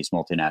some of these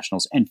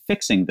multinationals and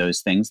fixing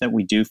those things that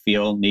we do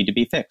feel need to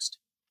be fixed.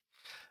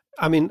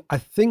 I mean, I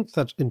think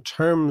that in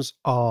terms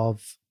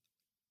of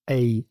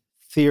a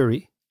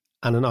theory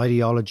and an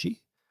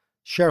ideology,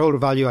 shareholder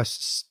value, I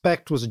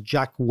suspect, was a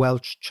Jack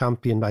Welch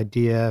championed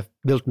idea.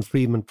 Milton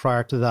Friedman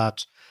prior to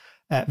that,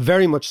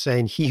 very much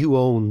saying he who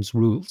owns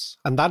rules.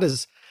 And that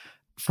is,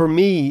 for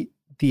me,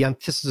 the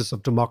antithesis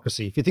of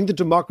democracy. If you think that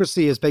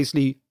democracy is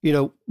basically,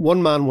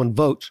 one man, one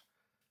vote,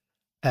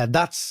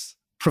 that's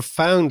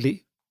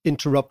profoundly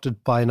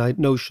interrupted by a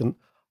notion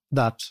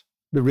that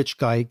the rich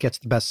guy gets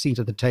the best seat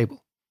at the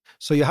table.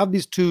 So you have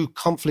these two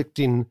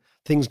conflicting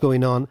things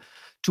going on.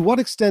 To what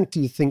extent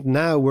do you think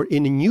now we're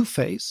in a new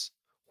phase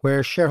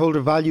where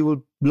shareholder value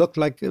will look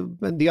like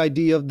the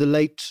idea of the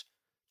late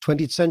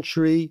 20th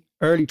century,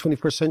 early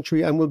 21st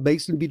century, and will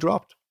basically be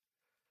dropped?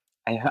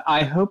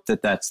 I hope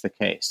that that's the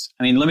case.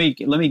 I mean, let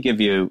me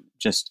give you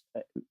just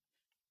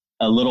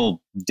a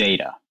little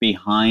data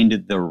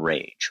behind the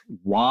rage.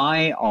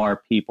 Why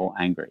are people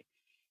angry?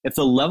 If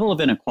the level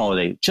of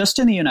inequality just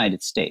in the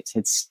United States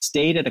had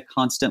stayed at a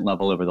constant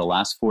level over the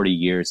last 40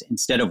 years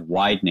instead of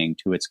widening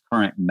to its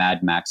current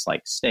Mad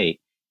Max-like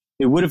state,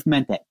 it would have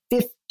meant that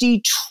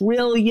 $50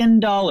 trillion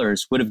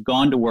would have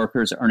gone to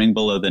workers earning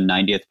below the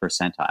 90th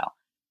percentile,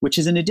 which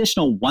is an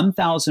additional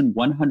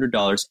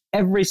 $1,100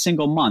 every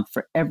single month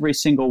for every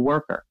single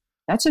worker.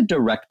 That's a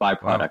direct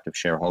byproduct of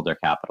shareholder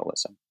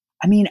capitalism.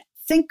 I mean,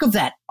 think of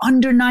that,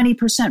 under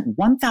 90%,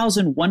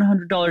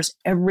 $1,100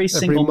 every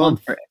single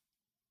month for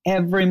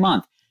every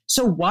month.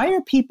 So why are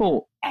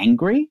people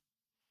angry?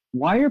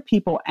 Why are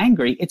people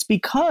angry? It's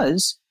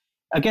because,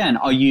 again,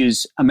 I'll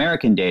use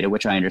American data,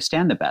 which I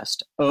understand the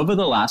best. Over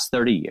the last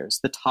 30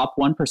 years, the top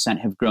 1%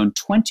 have grown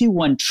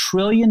 $21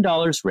 trillion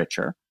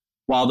richer,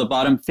 while the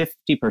bottom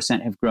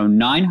 50% have grown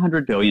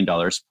 $900 billion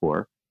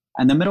poor,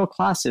 and the middle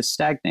class is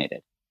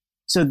stagnated.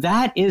 So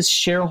that is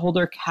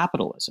shareholder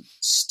capitalism.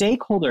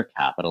 Stakeholder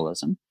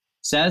capitalism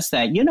says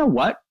that, you know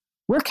what?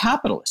 We're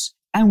capitalists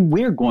and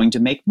we're going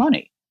to make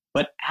money.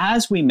 But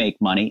as we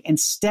make money,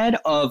 instead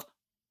of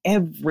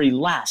every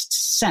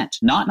last cent,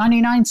 not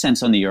 99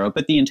 cents on the euro,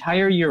 but the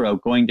entire euro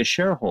going to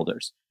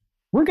shareholders,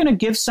 we're going to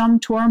give some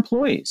to our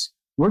employees.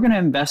 We're going to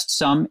invest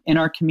some in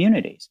our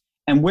communities.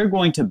 And we're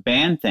going to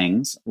ban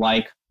things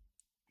like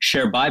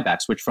share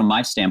buybacks, which from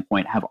my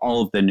standpoint have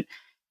all of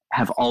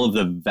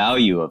the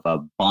value of a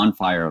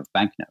bonfire of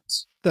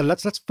banknotes.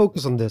 Let's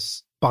focus on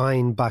this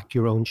buying back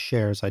your own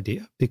shares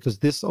idea, because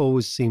this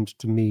always seemed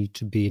to me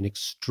to be an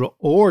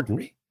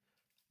extraordinary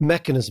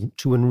mechanism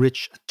to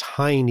enrich a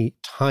tiny,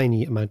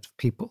 tiny amount of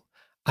people.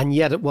 And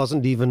yet it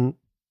wasn't even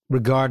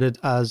regarded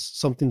as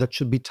something that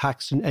should be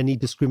taxed in any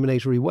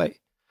discriminatory way.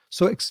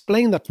 So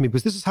explain that to me,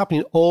 because this is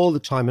happening all the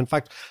time. In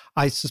fact,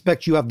 I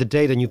suspect you have the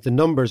data and you have the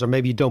numbers, or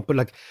maybe you don't, but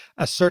like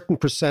a certain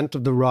percent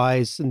of the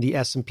rise in the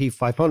S&P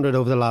 500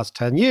 over the last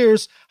 10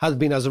 years has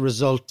been as a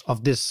result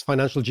of this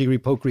financial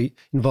jiggery-pokery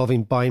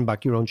involving buying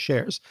back your own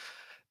shares.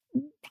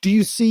 Do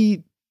you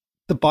see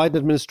the Biden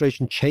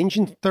administration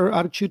changing their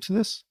attitude to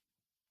this?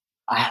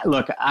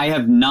 Look, I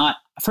have not.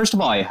 First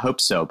of all, I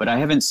hope so, but I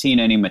haven't seen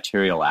any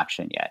material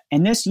action yet.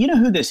 And this, you know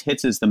who this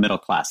hits is the middle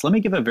class. Let me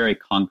give a very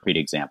concrete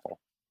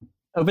example.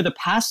 Over the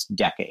past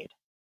decade,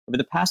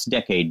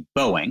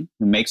 Boeing,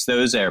 who makes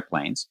those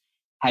airplanes,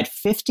 had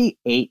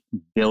 $58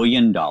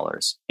 billion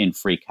in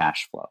free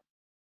cash flow.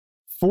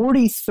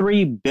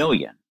 $43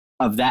 billion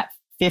of that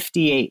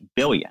 $58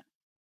 billion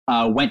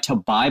went to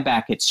buy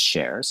back its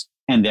shares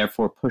and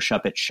therefore push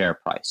up its share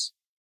price.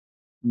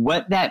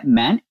 What that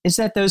meant is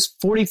that those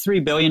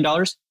 $43 billion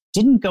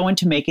didn't go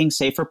into making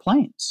safer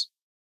planes.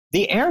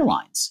 The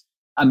airlines,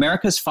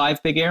 America's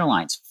 5 big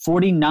airlines,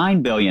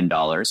 $49 billion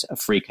of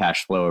free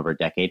cash flow over a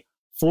decade,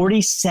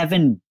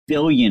 $47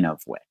 billion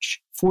of which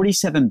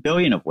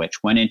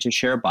went into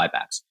share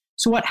buybacks.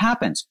 So what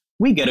happens?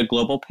 We get a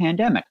global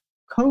pandemic,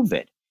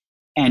 COVID,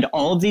 and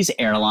all of these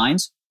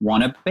airlines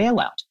want a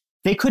bailout.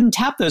 They couldn't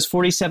tap those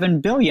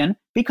 $47 billion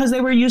because they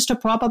were used to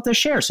prop up the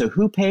share. So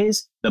who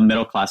pays? The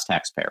middle class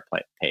taxpayer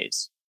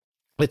pays.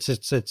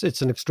 It's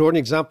an extraordinary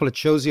example. It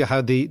shows you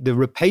how the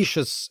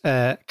rapacious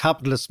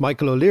capitalist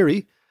Michael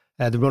O'Leary,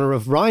 the runner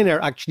of Ryanair,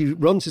 actually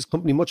runs his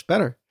company much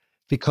better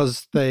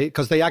because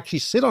they actually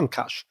sit on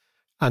cash.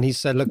 And he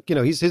said, look,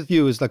 his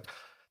view is like,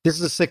 this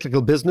is a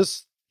cyclical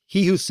business.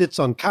 He who sits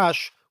on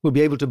cash will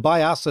be able to buy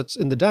assets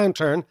in the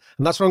downturn,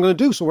 and that's what I'm going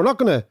to do. So we're not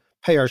going to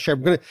pay our share.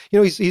 We're going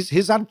to,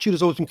 his attitude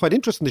has always been quite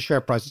interesting. The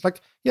share price, it's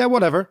like, yeah,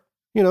 whatever.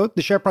 The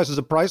share price is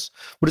a price,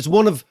 but it's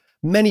one of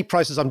many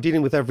prices I'm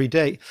dealing with every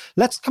day.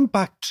 Let's come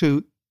back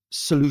to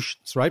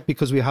solutions, right?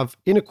 Because we have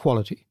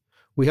inequality,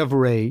 we have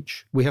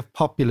rage, we have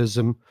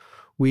populism,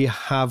 we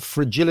have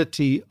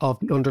fragility of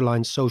the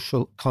underlying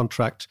social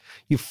contract.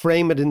 You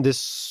frame it in this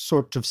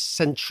sort of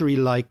century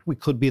like we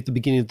could be at the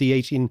beginning of the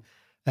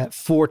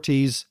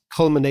 1840s,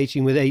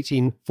 culminating with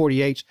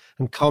 1848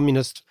 and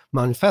Communist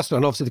Manifesto,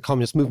 and obviously the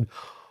Communist movement.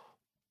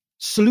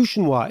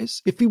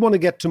 Solution-wise, if we want to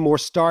get to more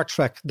Star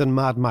Trek than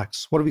Mad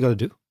Max, what are we got to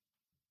do?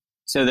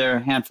 So there are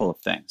a handful of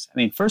things. I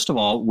mean, first of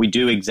all, we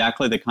do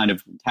exactly the kind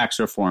of tax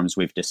reforms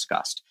we've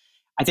discussed.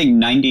 I think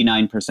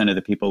 99% of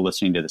the people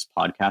listening to this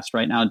podcast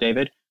right now,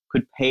 David,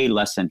 could pay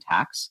less in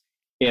tax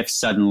if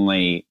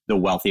suddenly the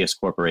wealthiest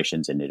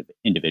corporations and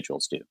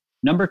individuals do.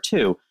 Number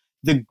two,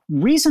 the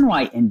reason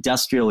why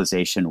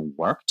industrialization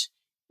worked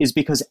is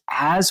because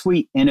as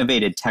we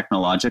innovated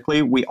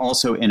technologically, we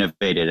also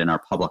innovated in our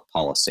public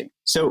policy.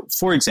 So,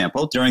 for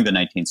example, during the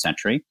 19th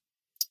century,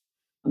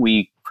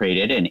 we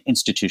created and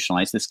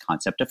institutionalized this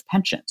concept of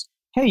pensions.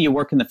 Hey, you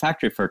work in the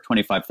factory for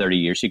 25, 30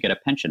 years, you get a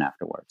pension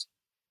afterwards.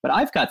 But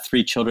I've got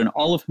 3 children,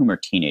 all of whom are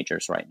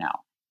teenagers right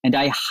now. And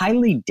I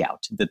highly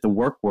doubt that the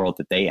work world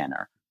that they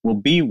enter will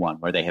be one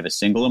where they have a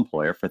single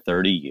employer for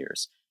 30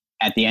 years,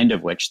 at the end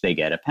of which they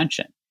get a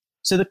pension.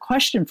 So the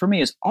question for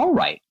me is, all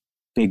right,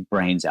 big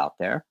brains out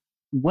there,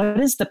 what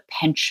is the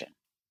pension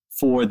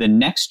for the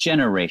next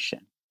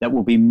generation that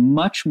will be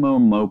much more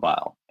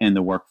mobile in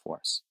the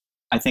workforce?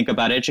 I think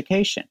about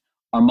education.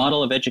 Our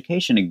model of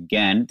education,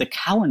 again, the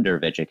calendar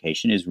of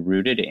education is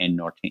rooted in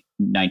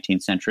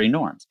 19th century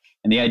norms.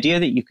 And the idea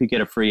that you could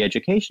get a free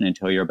education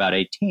until you're about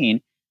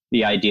 18,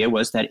 the idea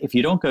was that if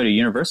you don't go to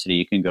university,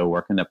 you can go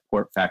work in the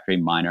port factory,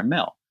 mine, or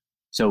mill.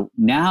 So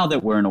now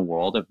that we're in a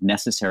world of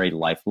necessary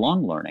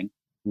lifelong learning,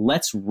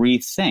 let's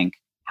rethink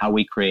how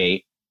we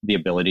create the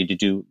ability to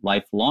do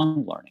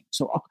lifelong learning.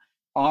 So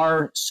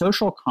our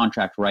social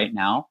contract right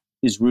now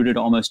is rooted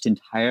almost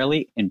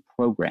entirely in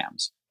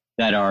programs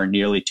that are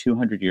nearly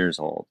 200 years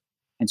old.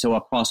 And so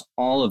across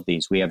all of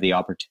these, we have the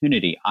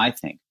opportunity, I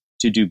think,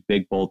 to do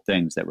big, bold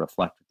things that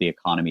reflect the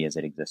economy as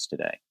it exists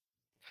today.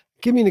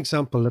 Give me an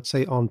example, let's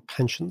say, on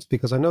pensions,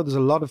 because I know there's a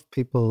lot of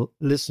people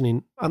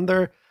listening and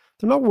they're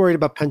not worried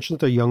about pensions,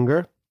 they're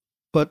younger,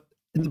 but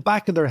in the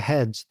back of their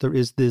heads, there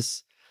is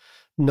this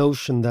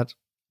notion that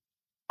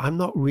I'm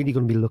not really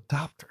going to be looked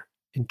after.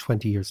 in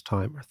 20 years'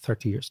 time or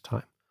 30 years'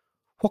 time?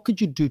 What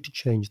could you do to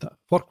change that?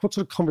 What sort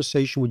of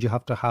conversation would you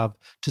have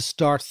to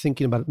start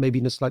thinking about it maybe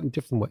in a slightly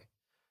different way?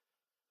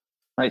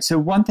 Right. So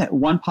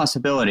one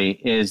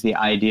possibility is the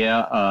idea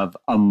of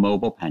a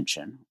mobile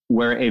pension,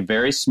 where a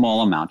very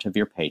small amount of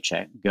your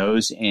paycheck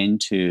goes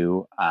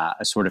into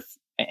a sort of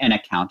an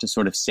account, a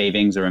sort of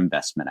savings or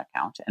investment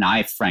account. And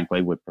I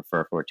frankly would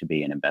prefer for it to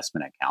be an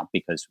investment account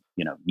because,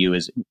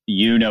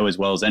 you know as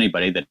well as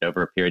anybody that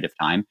over a period of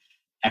time,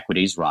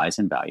 equities rise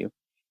in value.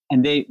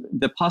 And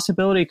the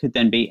possibility could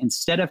then be,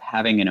 instead of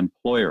having an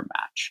employer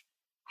match,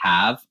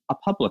 have a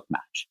public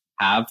match.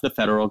 Have the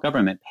federal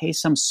government pay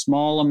some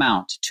small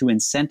amount to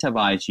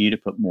incentivize you to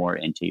put more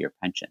into your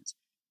pensions.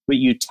 But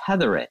you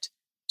tether it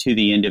to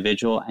the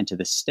individual and to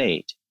the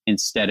state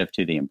instead of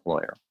to the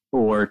employer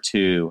or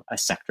to a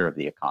sector of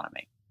the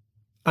economy.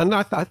 And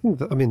I think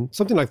that,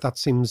 something like that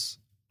seems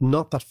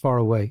not that far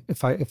away.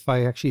 If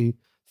I actually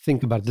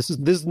think about it, this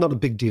is not a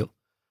big deal.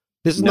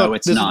 This is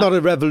not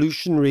a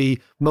revolutionary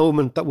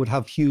moment that would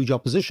have huge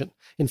opposition.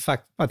 In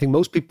fact, I think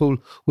most people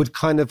would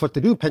what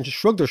they do, pension,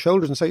 shrug their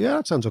shoulders and say, yeah,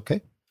 that sounds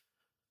okay.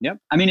 Yep.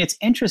 It's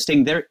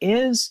interesting. There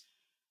is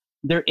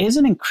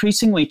an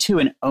increasingly, too,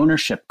 an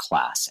ownership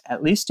class,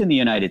 at least in the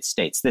United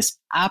States. This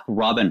app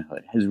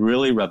Robinhood has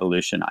really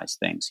revolutionized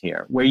things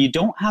here, where you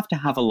don't have to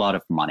have a lot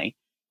of money.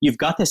 You've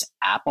got this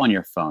app on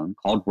your phone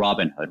called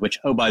Robinhood, which,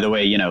 oh, by the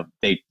way,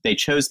 they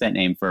chose that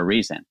name for a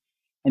reason.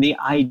 And the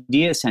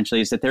idea essentially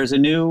is that there's a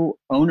new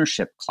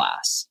ownership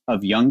class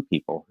of young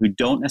people who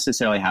don't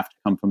necessarily have to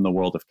come from the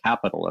world of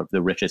capital, of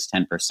the richest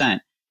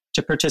 10%,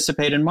 to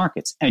participate in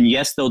markets. And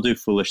yes, they'll do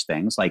foolish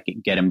things like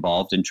get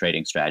involved in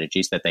trading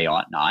strategies that they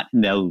ought not,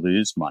 and they'll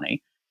lose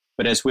money.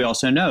 But as we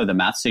also know, the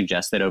math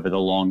suggests that over the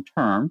long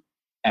term,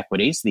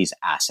 equities, these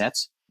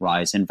assets,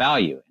 rise in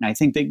value. And I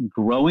think that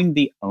growing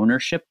the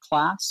ownership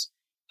class,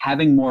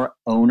 having more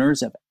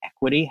owners of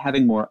equity,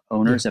 having more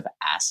owners of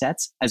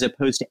assets, as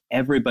opposed to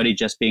everybody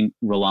just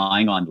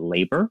relying on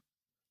labor,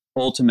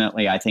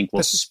 ultimately, I think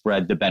will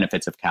spread the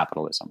benefits of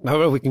capitalism.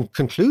 Now, we can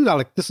conclude,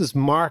 Alec, this is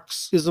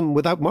Marxism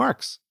without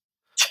Marx.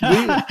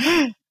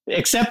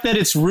 Except that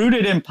it's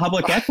rooted in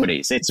public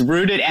equities. It's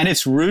rooted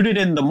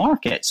in the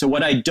market. So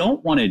what I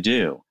don't want to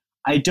do,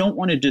 I don't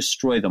want to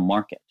destroy the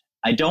market.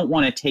 I don't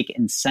want to take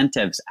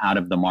incentives out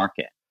of the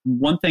market.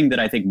 One thing that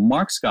I think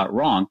Marx got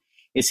wrong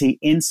is he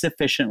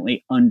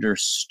insufficiently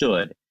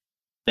understood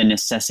the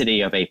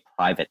necessity of a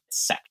private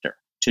sector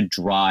to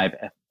drive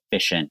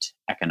efficient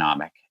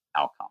economic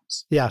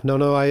outcomes. Yeah,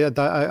 no,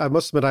 I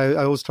must admit, I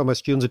always tell my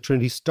students at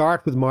Trinity,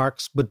 start with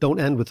Marx, but don't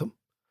end with him.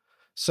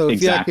 So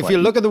if you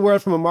look at the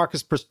world from a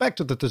Marxist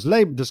perspective, that there's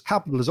labor, there's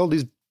capital, there's all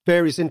these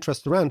various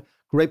interests around,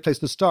 great place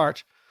to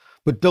start,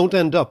 but don't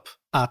end up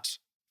at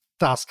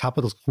Das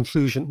Kapital's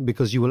conclusion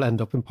because you will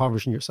end up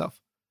impoverishing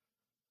yourself.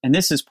 And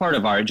this is part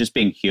of our just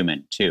being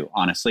human too,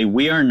 honestly.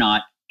 We are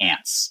not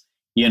ants.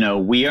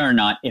 We are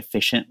not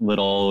efficient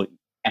little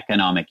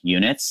economic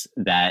units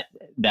that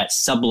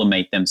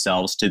sublimate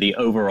themselves to the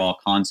overall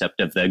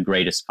concept of the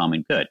greatest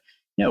common good.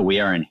 No, we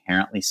are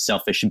inherently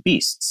selfish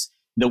beasts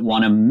that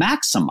want to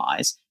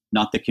maximize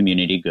not the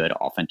community good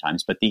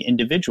oftentimes, but the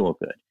individual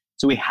good.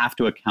 So we have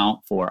to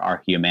account for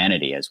our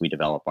humanity as we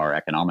develop our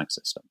economic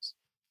systems.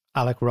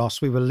 Alec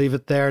Ross, we will leave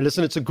it there.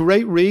 Listen, it's a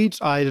great read.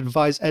 I'd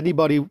advise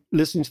anybody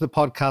listening to the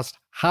podcast,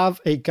 have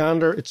a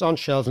gander. It's on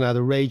shelves now,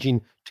 the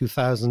raging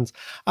 2000s.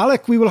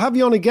 Alec, we will have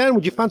you on again.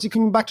 Would you fancy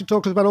coming back to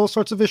talk to us about all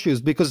sorts of issues?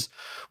 Because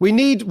we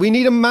need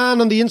a man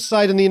on the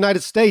inside in the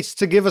United States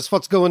to give us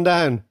what's going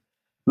down.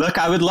 Look,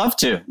 I would love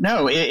to.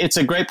 No, it's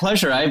a great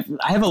pleasure. I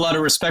have a lot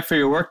of respect for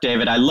your work,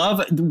 David. I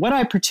love what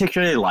I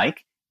particularly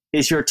like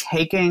is you're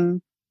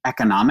taking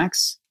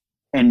economics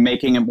and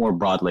making it more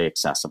broadly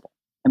accessible.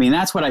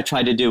 That's what I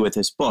try to do with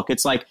this book.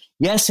 It's like,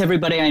 yes,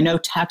 everybody, I know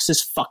tax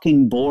is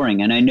fucking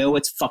boring and I know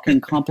it's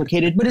fucking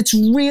complicated, but it's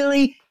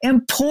really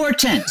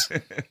important.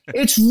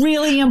 It's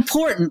really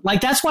important.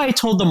 Like, that's why I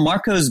told the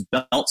Marco's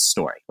belt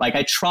story. Like,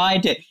 I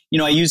tried to,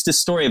 I used the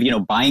story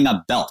of, buying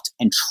a belt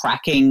and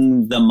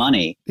tracking the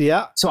money.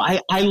 Yeah. So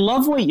I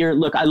love what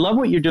I love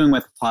what you're doing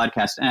with the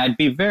podcast. And I'd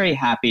be very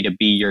happy to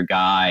be your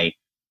guy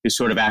who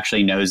sort of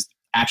actually knows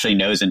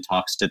and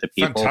talks to the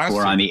people who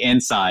are on the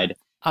inside,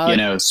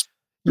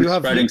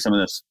 spreading some of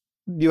this.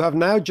 You have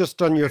now just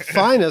done your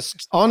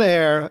finest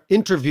on-air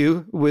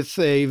interview with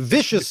a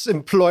vicious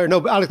employer.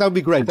 No, Alex, that would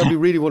be great. That would be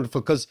really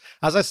wonderful because,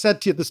 as I said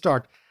to you at the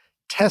start,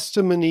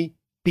 testimony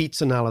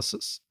beats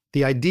analysis.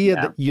 The idea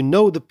that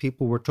the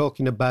people we're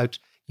talking about,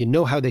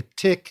 how they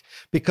tick,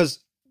 because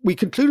we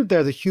concluded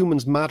there that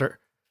humans matter.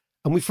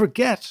 And we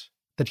forget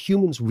that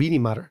humans really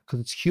matter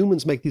because it's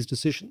humans make these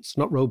decisions,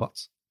 not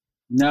robots.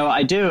 No,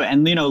 I do.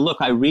 And, look,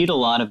 I read a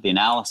lot of the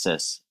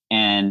analysis.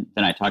 And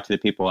then I talk to the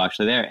people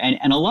actually there.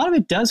 And a lot of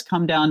it does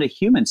come down to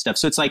human stuff.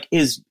 So it's like,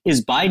 is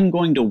Biden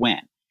going to win?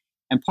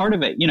 And part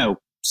of it,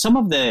 some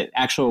of the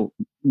actual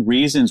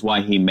reasons why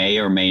he may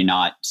or may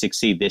not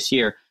succeed this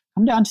year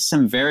come down to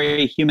some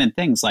very human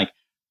things. Like,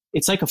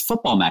 it's like a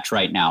football match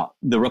right now.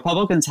 The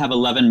Republicans have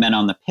 11 men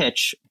on the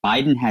pitch.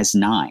 Biden has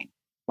 9.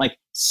 Like,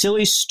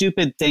 silly,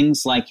 stupid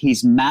things like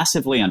he's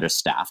massively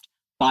understaffed.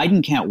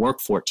 Biden can't work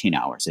 14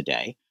 hours a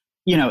day.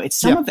 You know, it's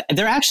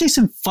there are actually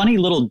some funny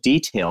little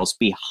details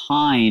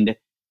behind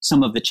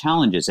some of the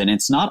challenges, and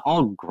it's not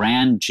all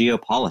grand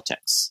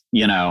geopolitics,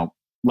 you know,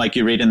 like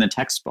you read in the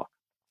textbook.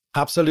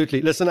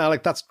 Absolutely. Listen,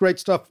 Alec, that's great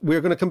stuff. We're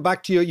going to come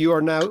back to you. You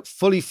are now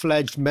fully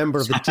fledged member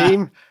of the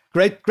team.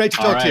 Great to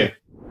talk to you.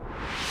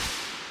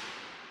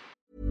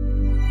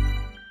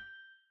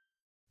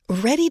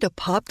 Ready to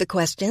pop the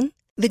question?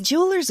 The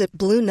jewelers at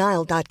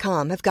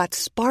BlueNile.com have got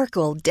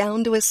sparkle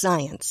down to a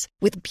science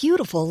with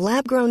beautiful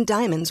lab-grown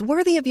diamonds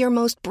worthy of your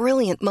most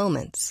brilliant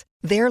moments.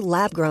 Their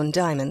lab-grown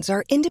diamonds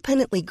are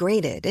independently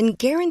graded and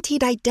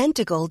guaranteed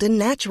identical to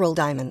natural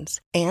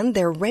diamonds, and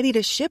they're ready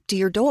to ship to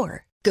your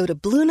door. Go to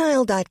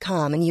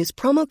BlueNile.com and use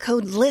promo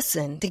code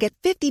LISTEN to get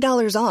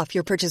 $50 off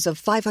your purchase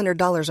of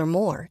 $500 or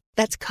more.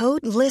 That's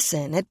code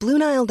LISTEN at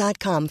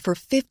BlueNile.com for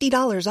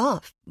 $50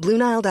 off.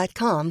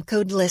 BlueNile.com,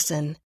 code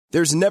LISTEN.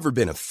 There's never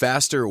been a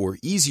faster or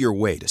easier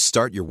way to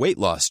start your weight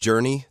loss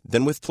journey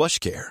than with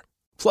PlushCare.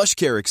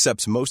 PlushCare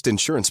accepts most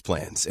insurance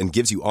plans and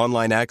gives you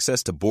online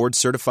access to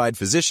board-certified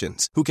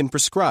physicians who can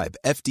prescribe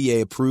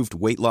FDA-approved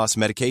weight loss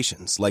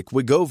medications like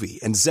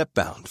Wegovy and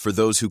Zepbound for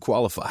those who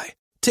qualify.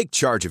 Take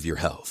charge of your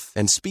health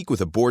and speak with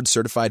a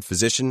board-certified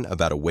physician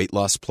about a weight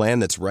loss plan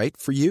that's right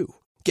for you.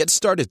 Get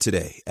started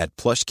today at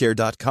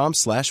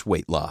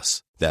plushcare.com/weight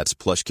loss. That's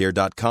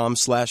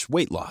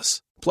plushcare.com/weight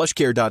loss.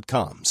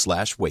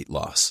 plushcare.com/weight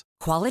loss.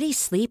 Quality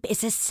sleep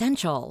is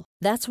essential.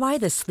 That's why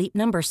the Sleep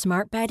Number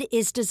Smart Bed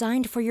is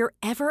designed for your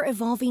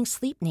ever-evolving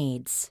sleep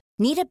needs.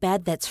 Need a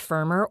bed that's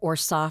firmer or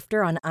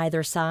softer on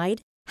either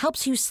side?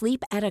 Helps you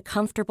sleep at a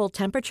comfortable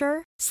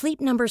temperature? Sleep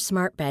Number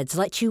Smart Beds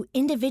let you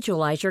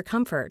individualize your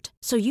comfort,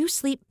 so you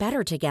sleep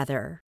better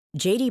together.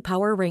 J.D.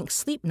 Power ranks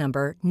Sleep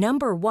Number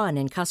number 1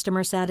 in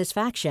customer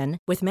satisfaction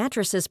with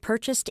mattresses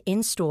purchased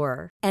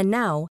in-store. And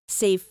now,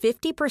 save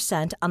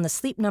 50% on the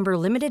Sleep Number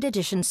Limited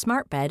Edition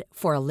Smart Bed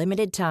for a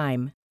limited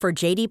time. For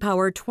J.D.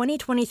 Power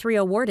 2023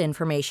 award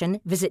information,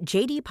 visit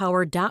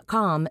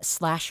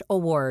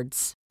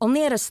jdpower.com/awards.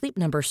 Only at a Sleep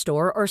Number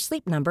store or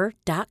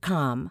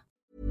sleepnumber.com.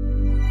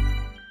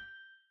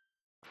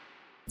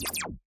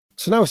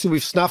 So now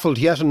we've snaffled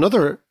yet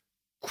another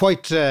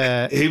quite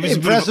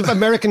impressive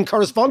American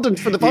correspondent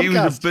for the podcast. He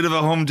was a bit of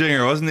a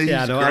humdinger, wasn't he?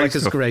 Yeah, no, Alec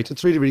is great.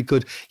 It's really, really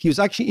good. He was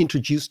actually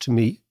introduced to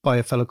me by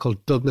a fellow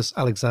called Douglas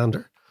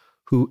Alexander,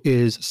 who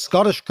is a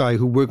Scottish guy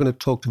who we're going to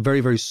talk to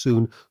very, very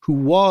soon, who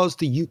was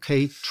the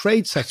UK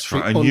Trade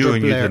Secretary under Blair. I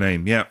knew the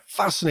name, yeah.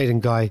 Fascinating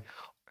guy.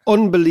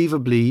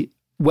 Unbelievably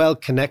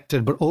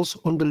well-connected, but also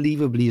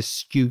unbelievably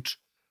astute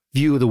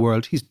view of the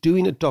world. He's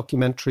doing a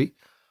documentary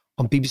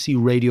on BBC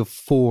Radio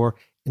 4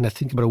 in, I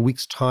think, about a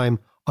week's time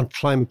on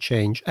climate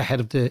change ahead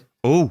of the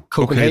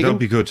Copenhagen. Okay, that'd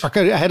be good.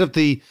 Ahead of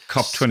the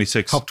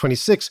COP26.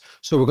 COP26.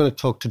 So we're going to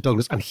talk to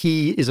Douglas, and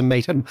he is a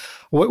mate. And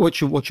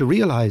what you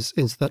realise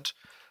is that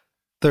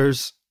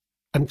there's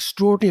an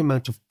extraordinary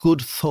amount of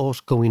good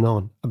thought going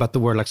on about the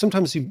world. Like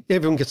sometimes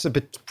everyone gets a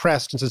bit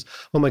depressed and says,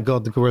 oh my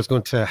God, the world's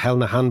going to hell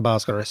in a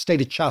handbasket or a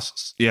state of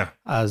chassis. Yeah.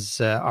 As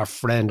our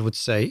friend would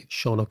say,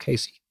 Sean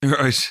O'Casey.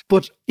 Right.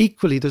 But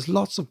equally, there's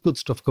lots of good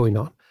stuff going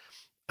on.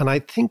 And I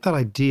think that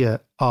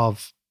idea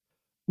of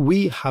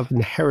we have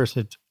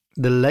inherited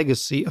the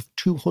legacy of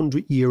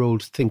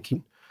 200-year-old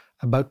thinking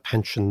about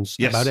pensions,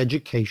 yes, about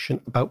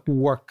education, about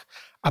work,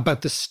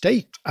 about the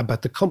state,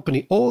 about the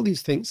company, all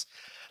these things.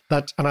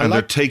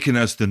 They're taken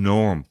as the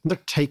norm. They're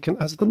taken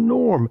as the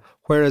norm.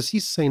 Whereas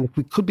he's saying that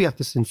we could be at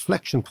this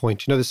inflection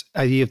point, this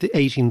idea of the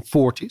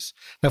 1840s.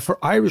 Now, for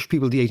Irish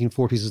people, the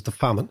 1840s is the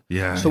famine.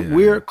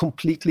 We're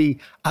completely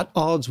at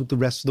odds with the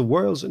rest of the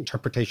world's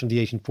interpretation of the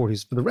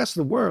 1840s. For the rest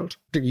of the world,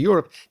 particularly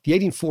Europe, the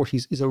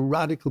 1840s is a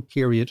radical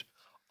period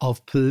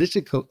of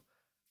political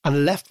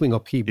and left-wing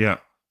upheaval. Yeah.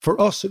 For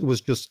us, it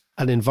was just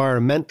an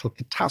environmental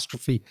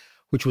catastrophe,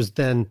 which was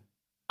then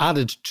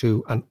added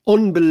to and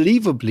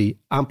unbelievably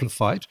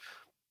amplified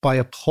by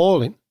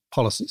appalling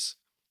policies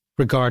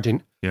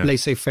regarding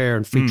laissez-faire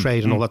and free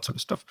trade and all that sort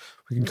of stuff.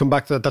 We can come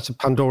back to that. That's a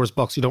Pandora's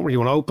box you don't really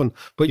want to open,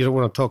 but you know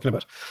what I'm talking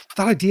about. But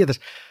that idea that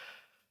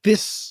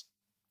this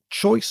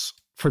choice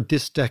for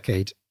this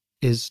decade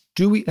is,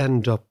 do we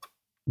end up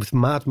with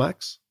Mad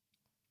Max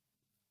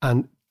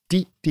and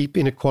deep, deep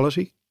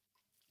inequality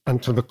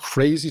and sort of a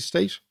crazy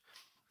state?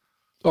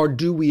 Or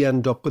do we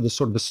end up with a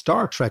sort of a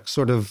Star Trek,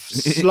 sort of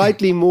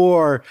slightly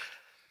more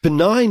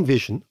benign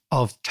vision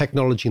of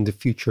technology in the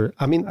future?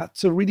 I mean,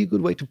 that's a really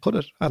good way to put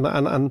it.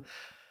 And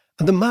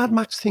the Mad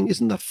Max thing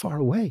isn't that far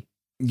away.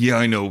 Yeah,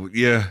 I know.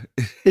 Yeah.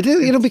 It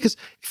is, because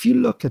if you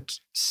look at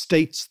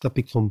states that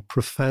become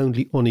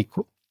profoundly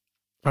unequal.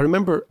 I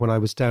remember when I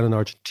was down in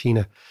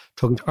Argentina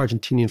talking to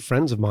Argentinian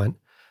friends of mine,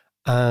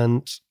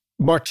 and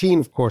Martin,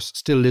 of course,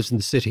 still lives in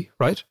the city,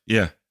 right?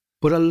 Yeah.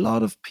 But a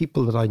lot of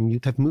people that I knew,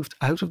 they've moved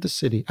out of the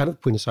city, out of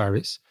Buenos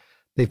Aires.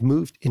 They've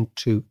moved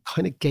into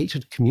kind of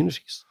gated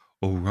communities.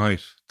 Oh,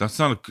 right. That's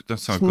not a good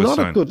sign. It's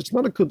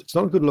not a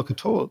good look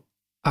at all.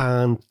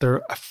 And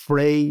they're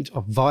afraid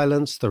of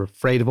violence. They're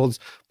afraid of all this.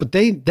 But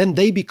they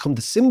become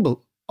the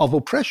symbol of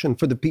oppression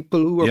for the people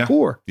who are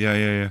poor.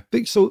 Yeah.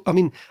 So, I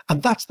mean,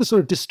 and that's the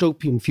sort of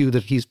dystopian view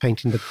that he's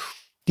painting, that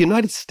the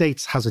United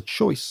States has a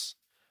choice.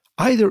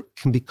 Either it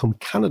can become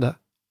Canada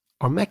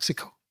or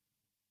Mexico.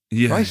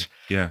 Yeah. Right?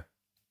 Yeah.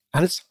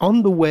 And it's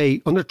on the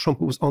way, under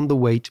Trump, it was on the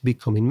way to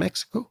becoming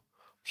Mexico.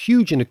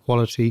 Huge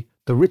inequality.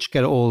 The rich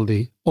get all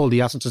the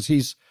assets,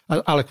 as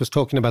Alec was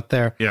talking about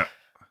there. Yeah.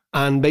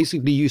 And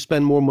basically you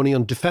spend more money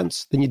on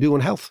defense than you do on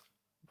health.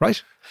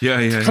 Right? Yeah.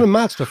 It's kind of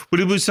mad stuff. But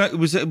it was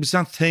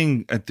that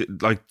thing,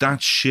 like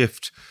that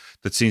shift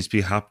that seems to be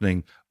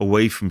happening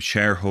away from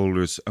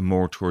shareholders and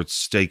more towards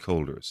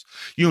stakeholders.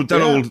 You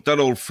know, that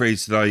old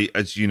phrase that I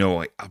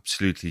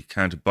absolutely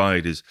can't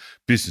abide is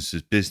business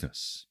is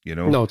business, you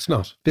know? No, it's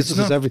not. Business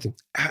is everything.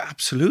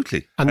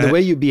 Absolutely. And the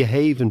way you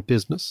behave in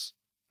business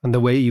and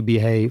the way you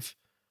behave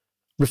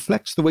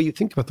reflects the way you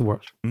think about the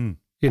world,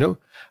 you know?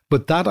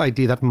 But that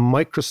idea, that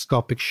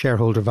microscopic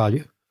shareholder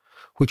value,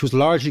 which was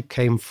largely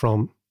came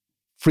from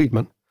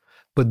Friedman,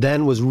 but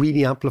then was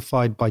really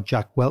amplified by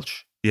Jack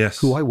Welch,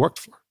 who I worked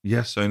for.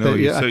 Yes, I know.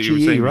 At you were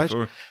GE, saying right?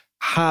 before.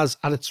 Has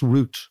at its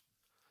root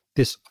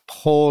this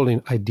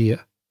appalling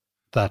idea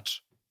that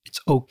it's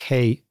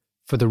okay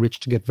for the rich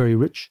to get very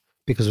rich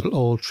because it'll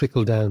all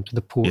trickle down to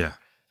the poor. Yeah.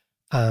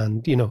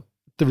 And, you know,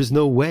 there is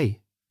no way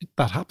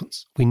that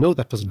happens. We know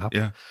that doesn't happen.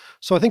 Yeah.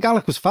 So I think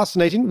Alec was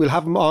fascinating. We'll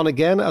have him on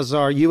again as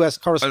our US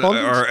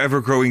correspondent. Our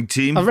ever-growing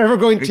team. Our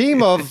ever-growing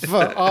team of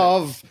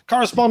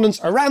correspondents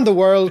around the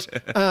world.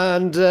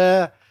 And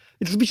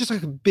it'll be just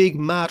like a big,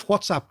 mad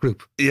WhatsApp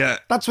group. Yeah.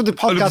 That's what the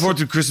podcast... I look forward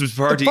to the Christmas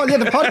party. The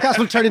podcast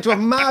will turn into a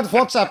mad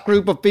WhatsApp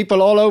group of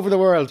people all over the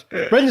world.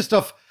 Brilliant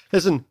stuff.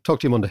 Listen, talk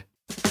to you Monday.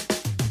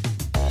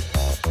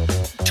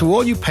 To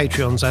all you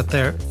Patreons out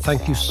there,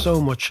 thank you so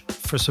much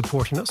for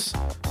supporting us.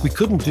 We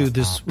couldn't do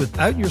this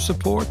without your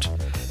support.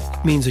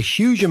 It means a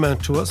huge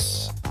amount to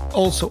us.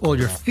 Also, all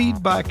your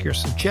feedback, your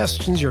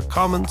suggestions, your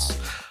comments,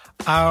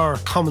 our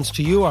comments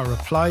to you, our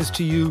replies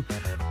to you,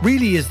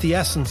 really is the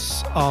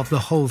essence of the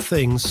whole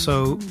thing.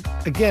 So,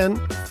 again,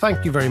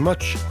 thank you very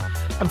much.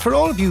 And for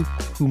all of you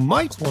who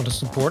might want to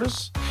support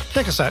us,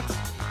 check us out,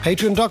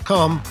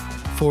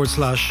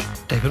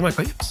 patreon.com/David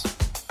McWilliams.